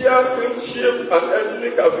share kinship and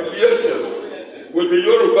ethnic affiliation with the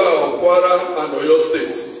Yoruba of Kwara and Oyo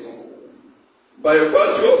states. By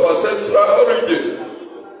virtue of ancestral origin,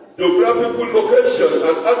 geographical location,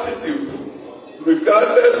 and attitude,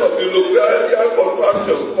 regardless of the Lugarian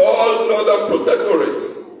contraction called Northern Protectorate,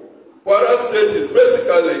 Kwara State is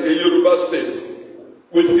basically a Yoruba state,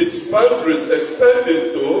 with its boundaries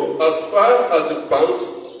extending to as far as the banks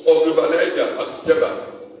of River Niger at Jeba.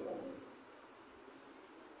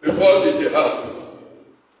 Before the jihad,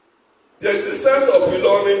 the existence of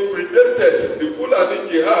Ilorin predated the Fulani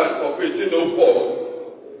jihad of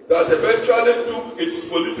 1804 that eventually took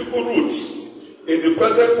its political roots in the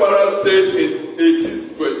present Kwara state in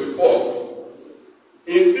 1824.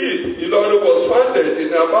 Indeed, Ilorin was founded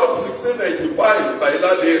in about 1695 by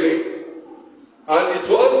Ilorin, and it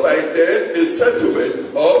was by then a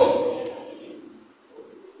settlement of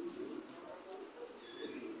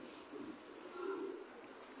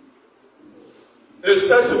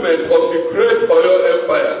the Great Oyo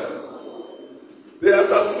Empire. The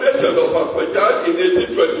assassination of Apapo in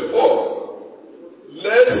 1824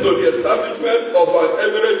 led to the establishment of an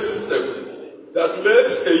emirate system that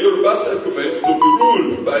makes a Yoruba settlement to be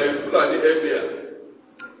ruled by a Fulani emir.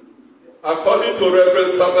 According to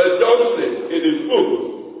Reverend Samuel Johnson in his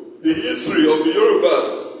book, The History of the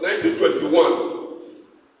Yorubas,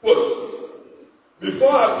 1921, quote,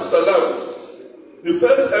 before Abdulsalam, the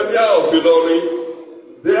first emir of Ilorin,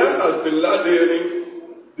 there has been Ilorin,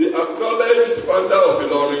 the acknowledged founder of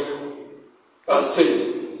Ilorin, Asin,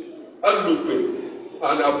 Alupe,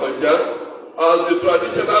 and Apanja as the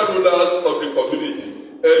traditional rulers of the community.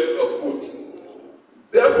 End of quote.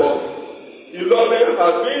 Therefore, Ilorin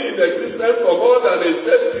had been in existence for more than a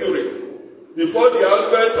century before the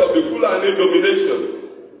advent of the Fulani domination,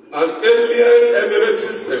 an alien emirate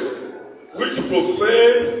system which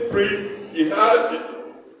profaned pre-jihad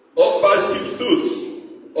uppership suits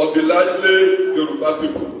of the largely Yoruba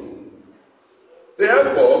people.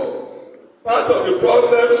 Therefore, part of the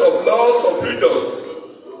problems of loss of freedom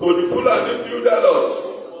to the Fulani feudal lords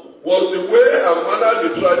was the way and manner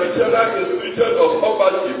the traditional institution of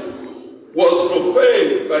uppership was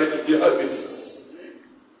profaned by the jihadists.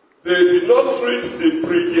 They did not treat the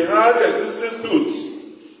pre-jihad existing suits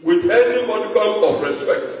with any modicum of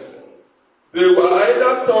respect. They were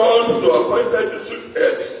either turned to appointed district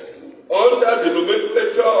heads under the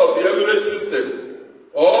nomenclature of the emirate system,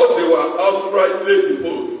 or they were outrightly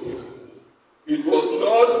deposed. It was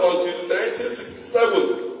not until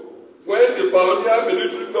 1967 when the pioneer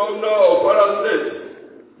military governor of Kwara State,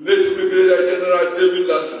 late Brigadier General David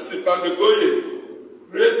Lasisi Pamigoye,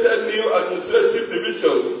 created new administrative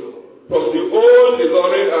divisions from the old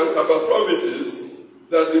Ilorin and Kaba provinces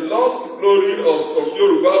that the lost glory of some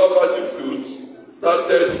Yoruba operative schools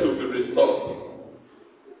started to be restored.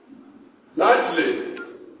 Largely,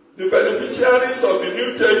 the beneficiaries of the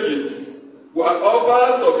new changes were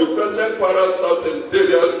Obas of the present Kwara South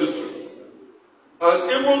Senatorial District, and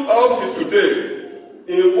even up to today,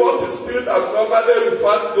 in what is still abnormally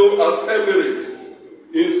referred to as emirate,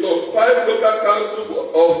 in some 5 local councils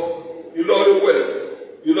of Ilorin West,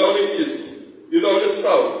 Ilorin East, Ilorin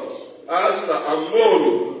South, Asa, and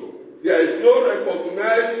Moro, there is no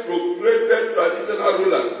recognized proclaimed traditional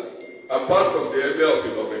ruler apart from the emir of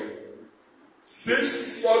Ilorin.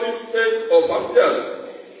 This solid state of affairs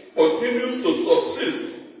continues to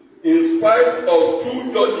subsist in spite of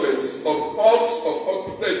 2 judgments of courts of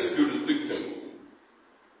competent jurisdiction.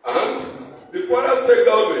 And the Kwara State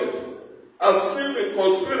government, as if in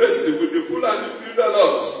conspiracy with the Fulani feudal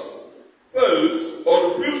lords, fails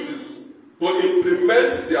or refuses to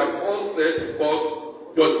implement the aforesaid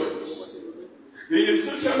court judgments. The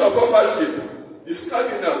institution of ownership is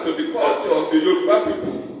cardinal to the culture of the Yoruba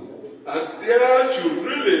people, and there should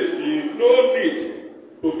really be no need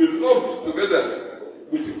to be lumped together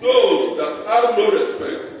with those that have no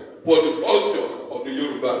respect for the culture of the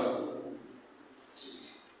Yoruba.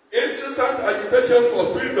 Incessant agitations for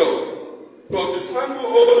freedom from the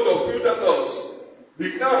stranglehold of feudal lords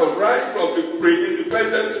began right from the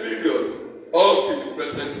pre-independence period up to the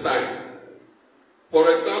present time. For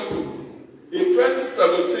example, in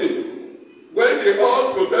 2017, when the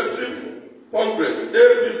All Progressive Congress,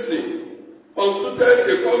 APC, constituted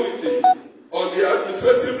a committee on the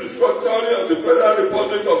administrative restructuring of the Federal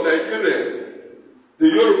Republic of Nigeria, the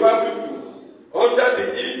Yoruba people, under the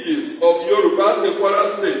aegis of Yorubas in Kwara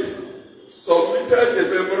State, submitted a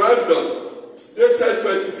memorandum dated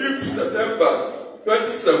 25th September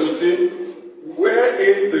 2017,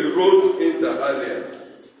 wherein they wrote inter alia.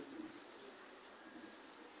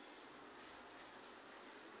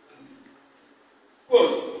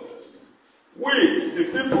 Quote, we, the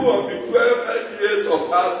people of the 12 LGAs of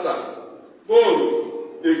Asa, Moro,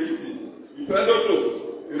 Ekiti,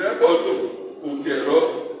 Ifeanyi, Irepodo,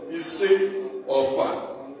 Okero, Isin, Ofa,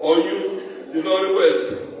 Oyu, Ilorin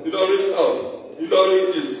West, Ilorin South,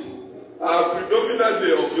 Ilorin East, are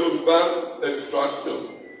predominantly of Yoruba extraction.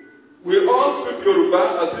 We all speak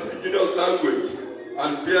Yoruba as indigenous language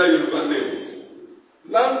and bear Yoruba names.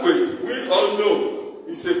 Language, we all know,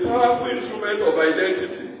 is a powerful instrument of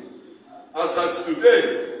identity. As at today,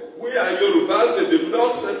 we are Yorubas in the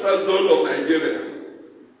north-central zone of Nigeria.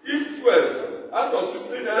 If 12 out of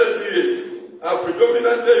 16 LGAs are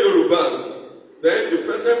predominantly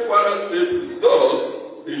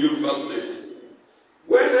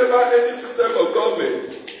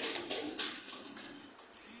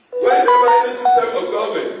system of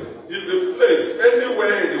government is in place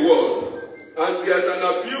anywhere in the world, and there is an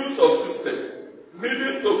abuse of system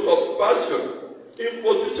leading to subversion,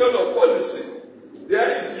 imposition of policy,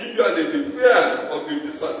 there is usually the fear of the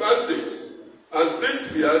disadvantaged, and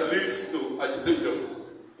this fear leads to agitations.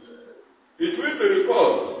 It will be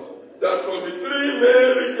recalled that from the three main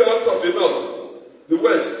regions of the North, the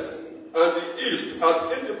West, and the East at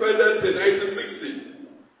independence in 1960,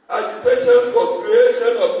 agitations for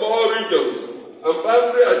creation of more regions and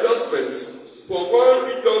boundary adjustments from one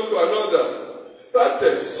region to another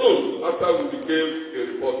started soon after we became a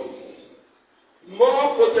republic.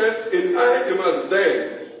 More potent in high demands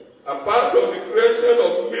then, apart from the creation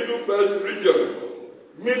of Middle Belt region,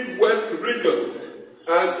 Midwest region,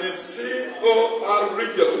 and the COR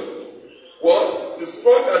region, was the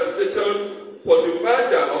strong agitation for the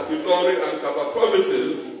merger of Ilorin and Kwara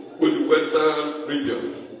provinces with the Western region.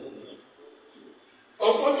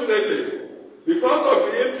 Unfortunately, because of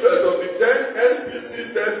the interest of the then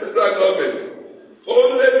NPC-led federal government,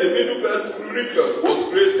 only the Middle Belt region was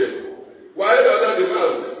created, while other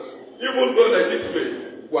demands, even though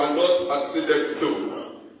legitimate, were not acceded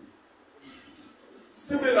to.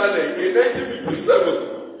 Similarly, in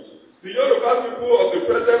 1957, the Yoruba people of the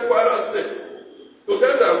present Kwara state,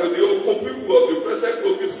 together with the Oko people of the present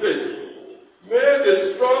Kogi state, made a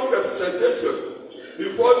strong representation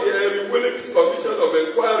before the Henry Williams Commission of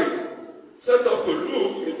Inquiry set up to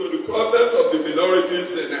look into the problems of the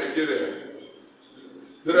minorities in Nigeria.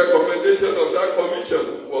 The recommendation of that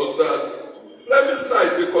commission was that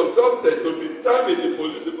plebiscite be conducted to determine the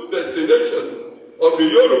political destination of the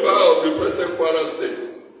Yoruba of the present Kwara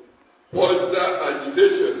state. Further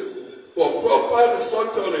agitation for proper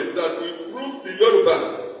restructuring that will group the Yoruba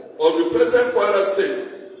of the present Kwara state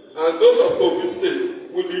and those of Kogi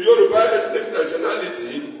state with the Yoruba ethnic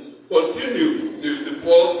nationality continued till the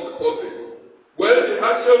First Republic, when the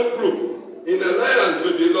action group, in alliance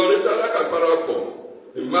with the Ilorin Apapo,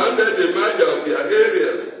 demanded the merger of their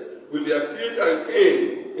areas with their king and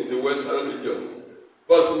king in the Western region,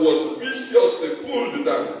 but was viciously pulled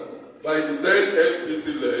down by the then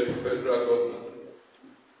NPC-led federal government.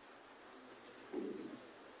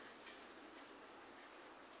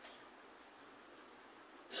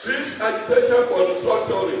 This agitation for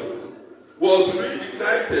restructuring was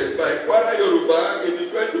reignited by Kwara Yoruba in the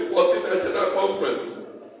 2014 National Conference,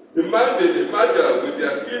 demanding a merger with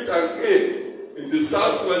their king and king in the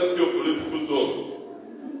Southwest geopolitical zone.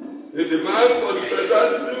 The demand for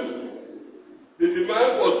federalism, the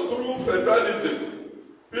demand for true federalism,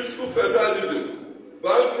 fiscal federalism,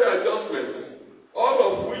 boundary adjustments, all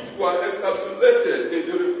of which were encapsulated in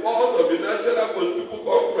the report of the National Political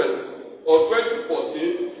Conference of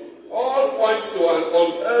 2014, all point to an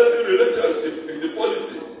unhealthy relationship in the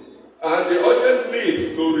polity and the urgent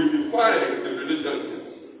need to redefine the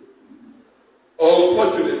relationships.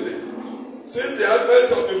 Unfortunately, since the advent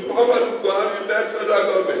of the Muhammadu Buhari-led federal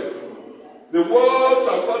government, the words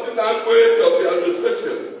and body language of the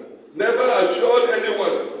administration never assured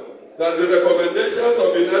anyone that the recommendations of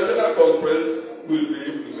the National Conference will be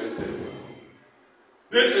implemented.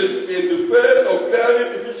 This is in the face of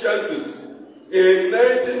glaring deficiencies in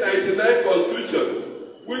 1999 Constitution,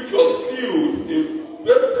 which was skewed in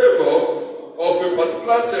favor of a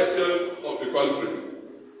particular section of the country.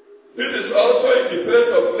 This is also in the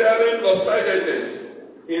face of glaring lopsidedness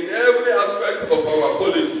in every aspect of our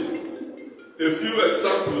polity. A few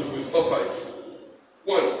examples will suffice.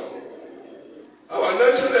 1. Our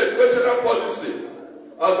national educational policy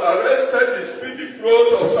has arrested the speedy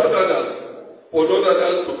growth of Southerners for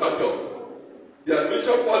Northerners to catch up. The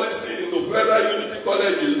admission policy into federal unity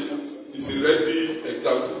colleges is a ready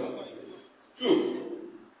example. 2.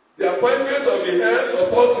 The appointment of the heads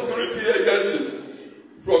of all security agencies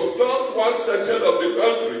from just one section of the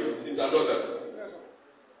country is another.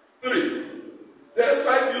 3.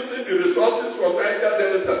 Despite using the resources from Niger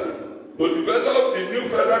Delta to develop the new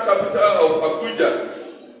federal capital of Abuja,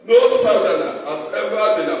 no Southerner has ever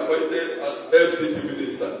been appointed as FCT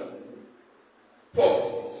minister.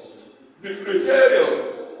 4. The criterion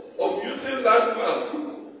of using landmass,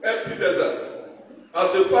 empty desert,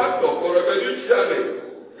 as a factor for revenue sharing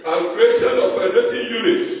and creation of federating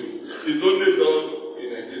units is only done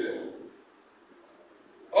in Nigeria.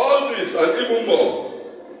 All this and even more,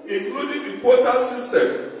 including the quota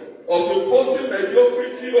system of imposing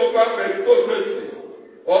mediocrity over meritocracy,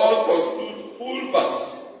 all constitute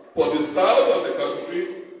pullbacks for the south of the country,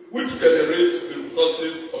 which generates the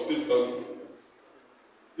resources of this country.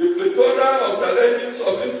 The plethora of challenges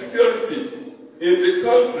of insecurity in the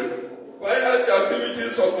country via the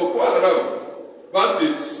activities of Boko Haram,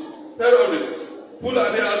 bandits, terrorists,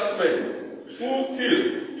 Fulani herdsmen, who kill,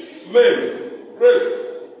 maim,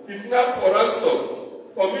 rape, kidnap for ransom,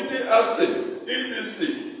 committing arson,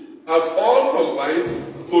 etc., have all combined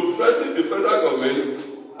to threaten the federal government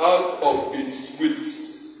out of its wits.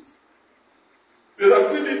 The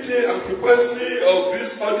rapidity and frequency of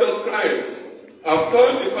these odious crimes have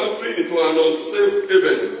turned the country into an unsafe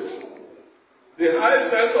haven. The high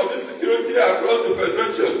sense of insecurity across the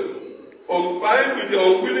Federation, combined with the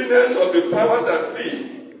unwillingness of the power that be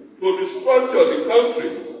to restructure the country,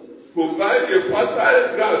 provide a fertile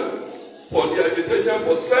ground for the agitation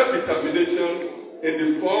for self-determination in the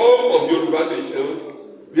form of Yoruba Nation,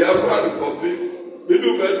 Biafra Republic,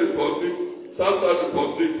 Middle Belt Republic, South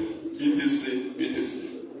Republic, etc.,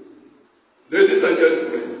 etc. Ladies and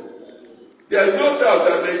gentlemen, there is no doubt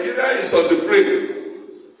that Nigeria is on the brink.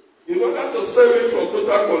 In order to save it from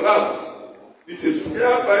total collapse, it is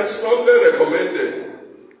hereby strongly recommended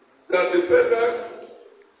that the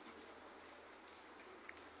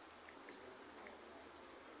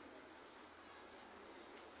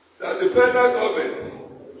federal government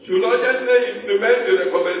should urgently implement the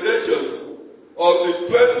recommendations of the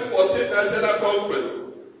 2014 National Conference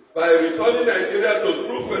by returning Nigeria to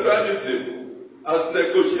true federalism as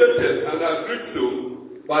negotiated and agreed to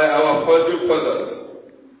by our founding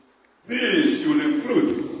fathers. These should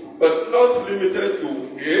include, but not limited to,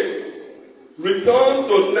 A. Return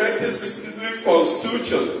to 1963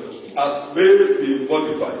 Constitution as may be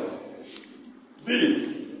modified. B.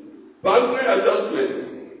 Boundary adjustment,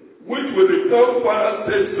 which will return Kwara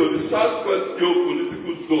State to the southwest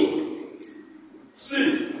geopolitical zone.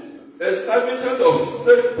 C. Establishment of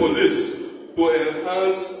state police to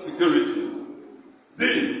enhance security.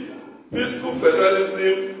 D. Fiscal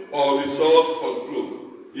federalism or resource control,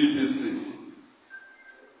 etc.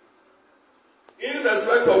 In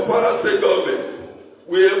respect of Kwara State government,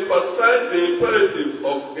 we emphasize the imperative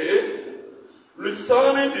of A.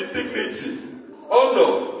 Restoring the dignity,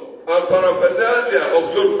 honor, and paraphernalia of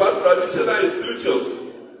Yoruba traditional institutions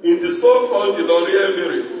in the so-called Ilorin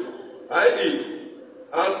Emirate, i.e.,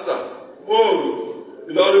 Asa, Moro,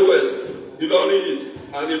 Ilorin West, Ilorin East,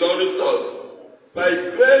 and Ilorin South, by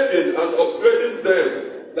grading and upgrading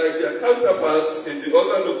them like their counterparts in the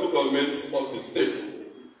other local governments of the state.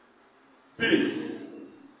 B.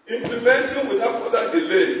 Implementing without further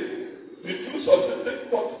delay the two subsisting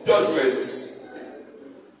court judgments.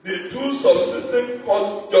 The two subsisting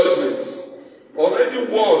court judgments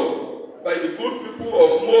already won by the good people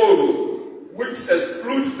of Moro, which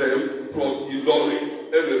exclude them from Ilorin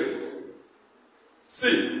Emirate.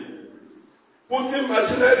 C. Putting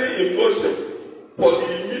machinery in motion for the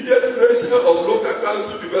immediate creation of local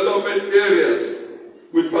council development areas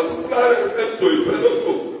with particular reference to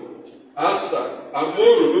Ipedopo, Asa, and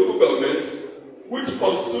Moro local governments, which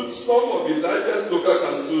constitute some of the largest local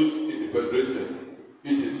councils in the Federation.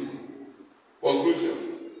 It is conclusion.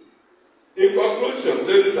 In conclusion,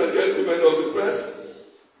 ladies and gentlemen of the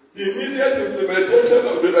press, the immediate implementation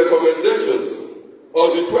of the recommendations of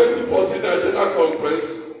the 2014 National Conference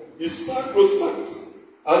is sacrosanct,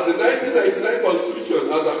 as the 1999 Constitution,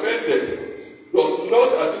 as amended, does not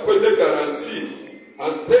adequately guarantee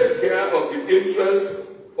and take care of the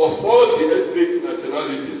interests of all the ethnic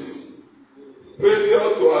nationalities. Failure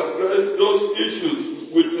to address those issues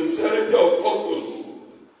with sincerity of purpose,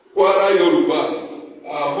 Kwara Yoruba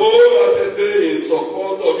are wholeheartedly in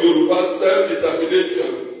support of Yoruba self-determination,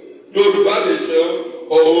 Yoruba Nation,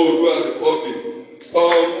 or Yoruba Republic.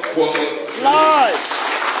 Come forward. Live!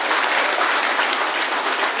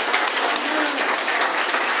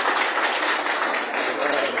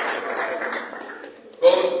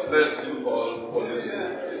 God bless you all for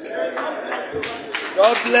listening.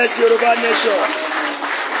 God bless Yoruba Nation.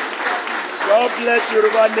 God bless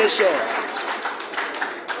Yoruba Nation.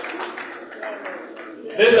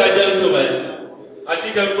 Ladies and gentlemen, I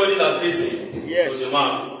think everybody has listened to the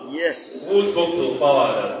man who spoke to power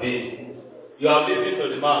that day. You have listened to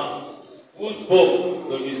the man who spoke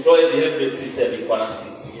to destroy the health system in Kwara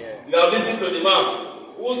State. You have listened to the man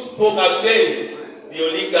who spoke against the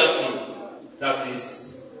oligarchy that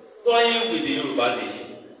is toying with the Yoruba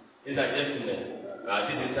Nation. Ladies and gentlemen,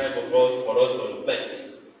 this is time for us to reflect.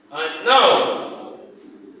 And now,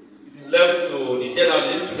 it is left to the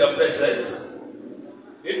journalists here present.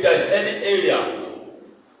 If there is any area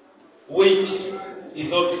which is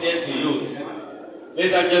not clear to you,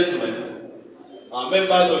 ladies and gentlemen,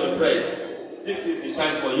 members of the press, this is the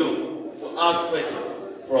time for you to ask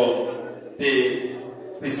questions from the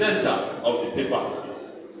presenter of the paper.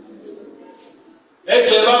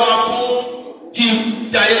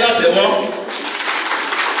 Chief Jaiye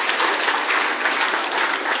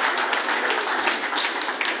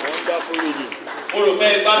wonderful reading. Mo rò pé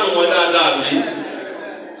gbádùn wọn dáadáa mi.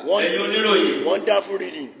 Ẹ̀yin oníròyìn. Wonderful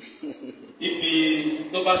reading. Ibi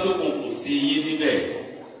tó bá sókun kò sí yín níbẹ̀,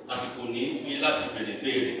 àsìkò ní fi láti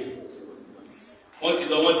béèrè. Wọ́n ti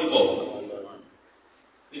lọ, wọ́n ti bọ̀.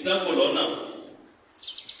 Ìdánkò lọ́nà.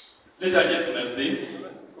 Ladies and gentlemen, please.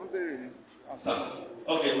 Sir.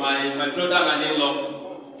 Okay, my brother and in-law.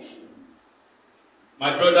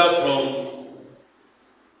 My brother from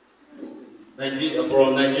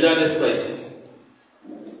Nigerian Express.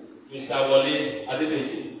 Mr. Wale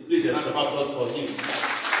Adedeji. Please, a round of applause for him.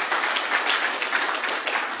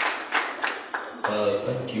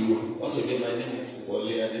 Thank you. Once again, my name is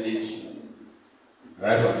Wale Adedeji.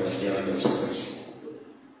 Right from the Nigerian Express.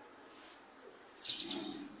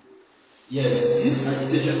 Yes, this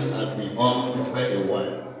agitation has been on for quite a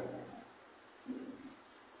while.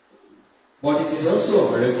 But it is also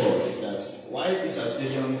on record that why this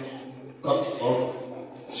agitation comes up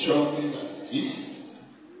strongly as it is,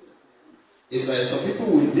 it's like some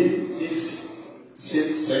people within this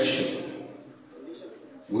same section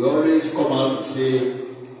will always come out to say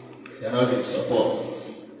they're not in support.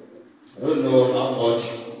 I don't know how much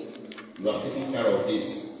you are taking care of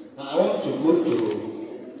this. Now I want to go to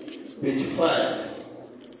page 5,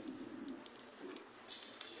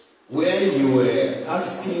 where you were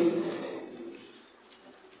asking,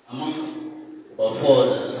 among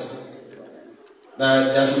others,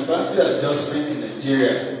 that there's a boundary adjustment in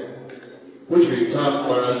Nigeria which will turn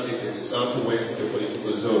Kwara State to the southwest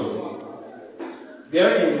geopolitical zone.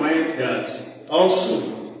 Bear in mind that also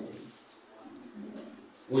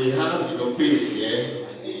we have the Europeans here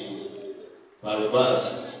and the Barubas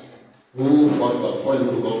who form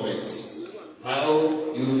local governments. How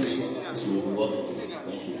do you think this will work? Thank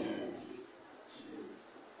you.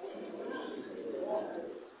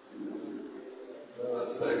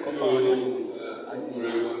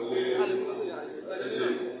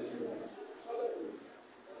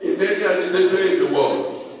 In any agitation in the world,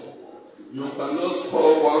 you cannot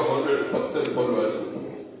score 100% followers.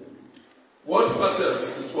 What matters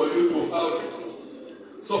is for you to have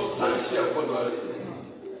substantial followers.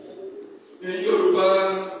 In Yoruba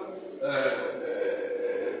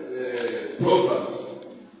program,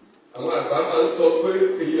 àwọn àgbà máa ń sọ pé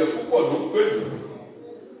èèyàn púpọ̀ ló gbèlú,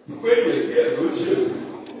 pé èèyàn díẹ̀ ló ṣe.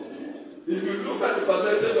 If you look at the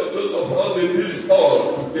percentage of those of us in this hall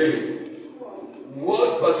today, what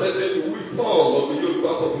percentage do we form of the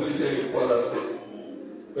Yoruba population in Kwara State?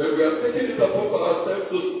 But we are taking it upon ourselves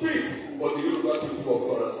to speak for the Yoruba people of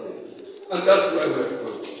Kwara State. And that's why we are going.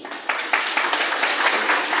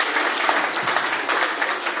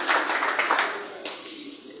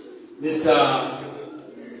 Mr.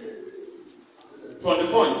 From the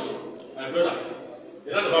point, my brother,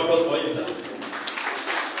 a round of applause for him, sir.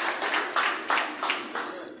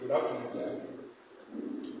 Good afternoon, sir.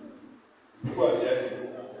 People are there,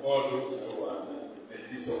 all those who are in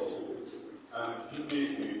this also, and today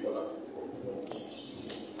we call up.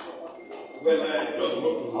 Well, I just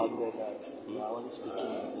want to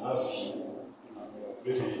ask you,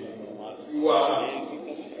 maybe you are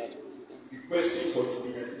requesting for the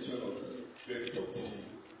implementation of 2014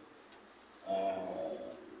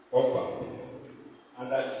 Apapo, and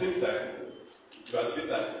at the same time, you are saying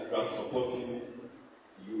that you are supporting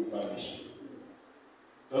the Yoruba Nation.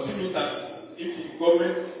 Does it mean that if the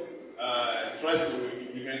government tries to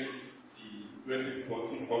implement the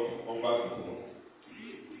 2014 Apapo report,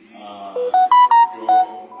 your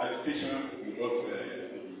agitation will not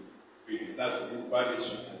be that's Yoruba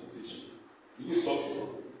Nation agitation? It is something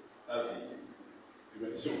that the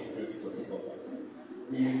implementation of 2014 Apapo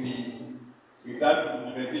will be with that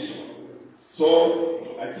implementation, so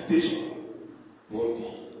agitation for the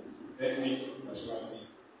ethnic nationality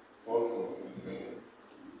all for independence.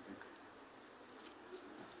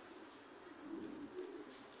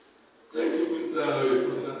 Thank you, Mr.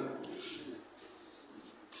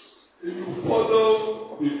 If you follow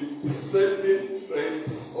the descending trend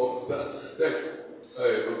of that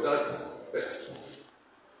text,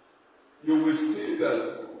 you will see that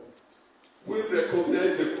we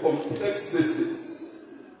recognize the complexities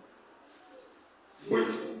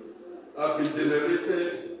which have been generated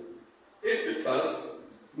in the past,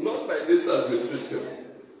 not by this administration,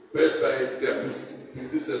 but by their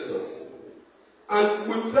predecessors. And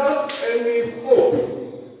without any hope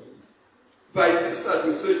by this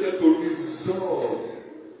administration to resolve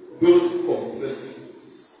those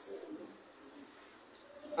complexities.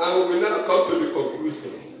 And we now come to the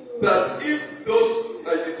conclusion that if those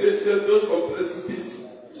agitation, those complexities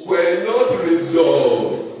were not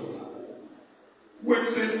resolved with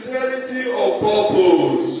sincerity or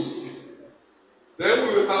purpose, then we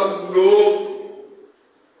will have have no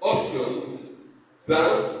option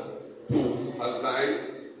than to align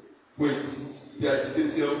with the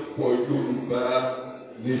agitation for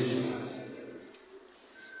Yoruba Nation.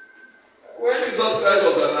 When Jesus Christ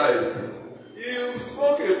was alive, he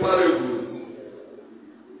spoke in parables.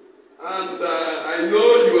 And I know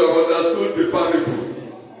you have understood the parable.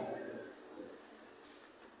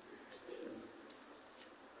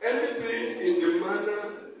 Anything in the manner,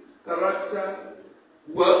 character,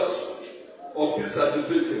 words of this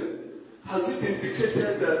administration, has it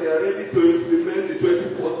indicated that they are ready to implement the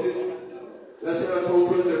 2014 National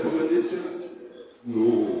Conference recommendation?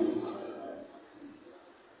 No.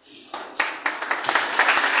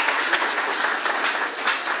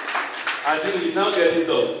 I think it's now getting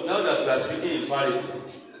tough. Now that we are speaking in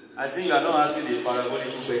parables, I think you are not asking the parabolic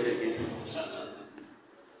question again.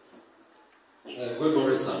 Good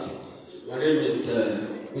morning, sir. My name is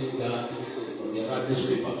Binga from the Yoruba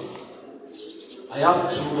newspaper. I have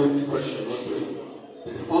two questions, not three.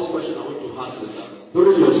 The first question I want to ask is that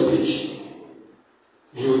during your speech,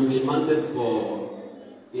 you demanded for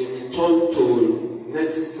a return to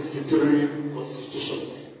 1963 Constitution.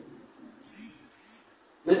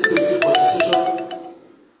 1963 Constitution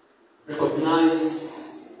recognized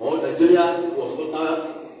Nigeria was under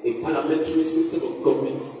a parliamentary system of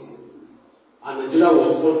government, and Nigeria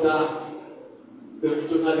was under a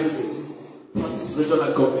regionalism, practice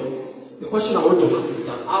regional government. The question I want to ask is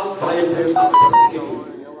that how viable and practicable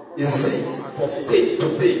is it for states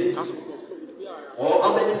today, or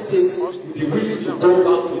how many states will be willing to go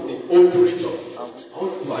back to the old region? I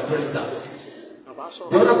want to address that.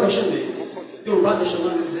 The other question is Yoruba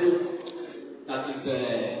nationalism that is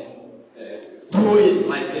growing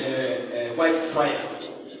like wildfire.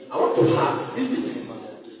 I want to ask if it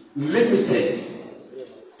is limited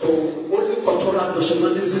to only cultural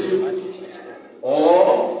nationalism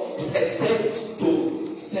or to extend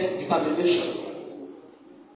to self-determination.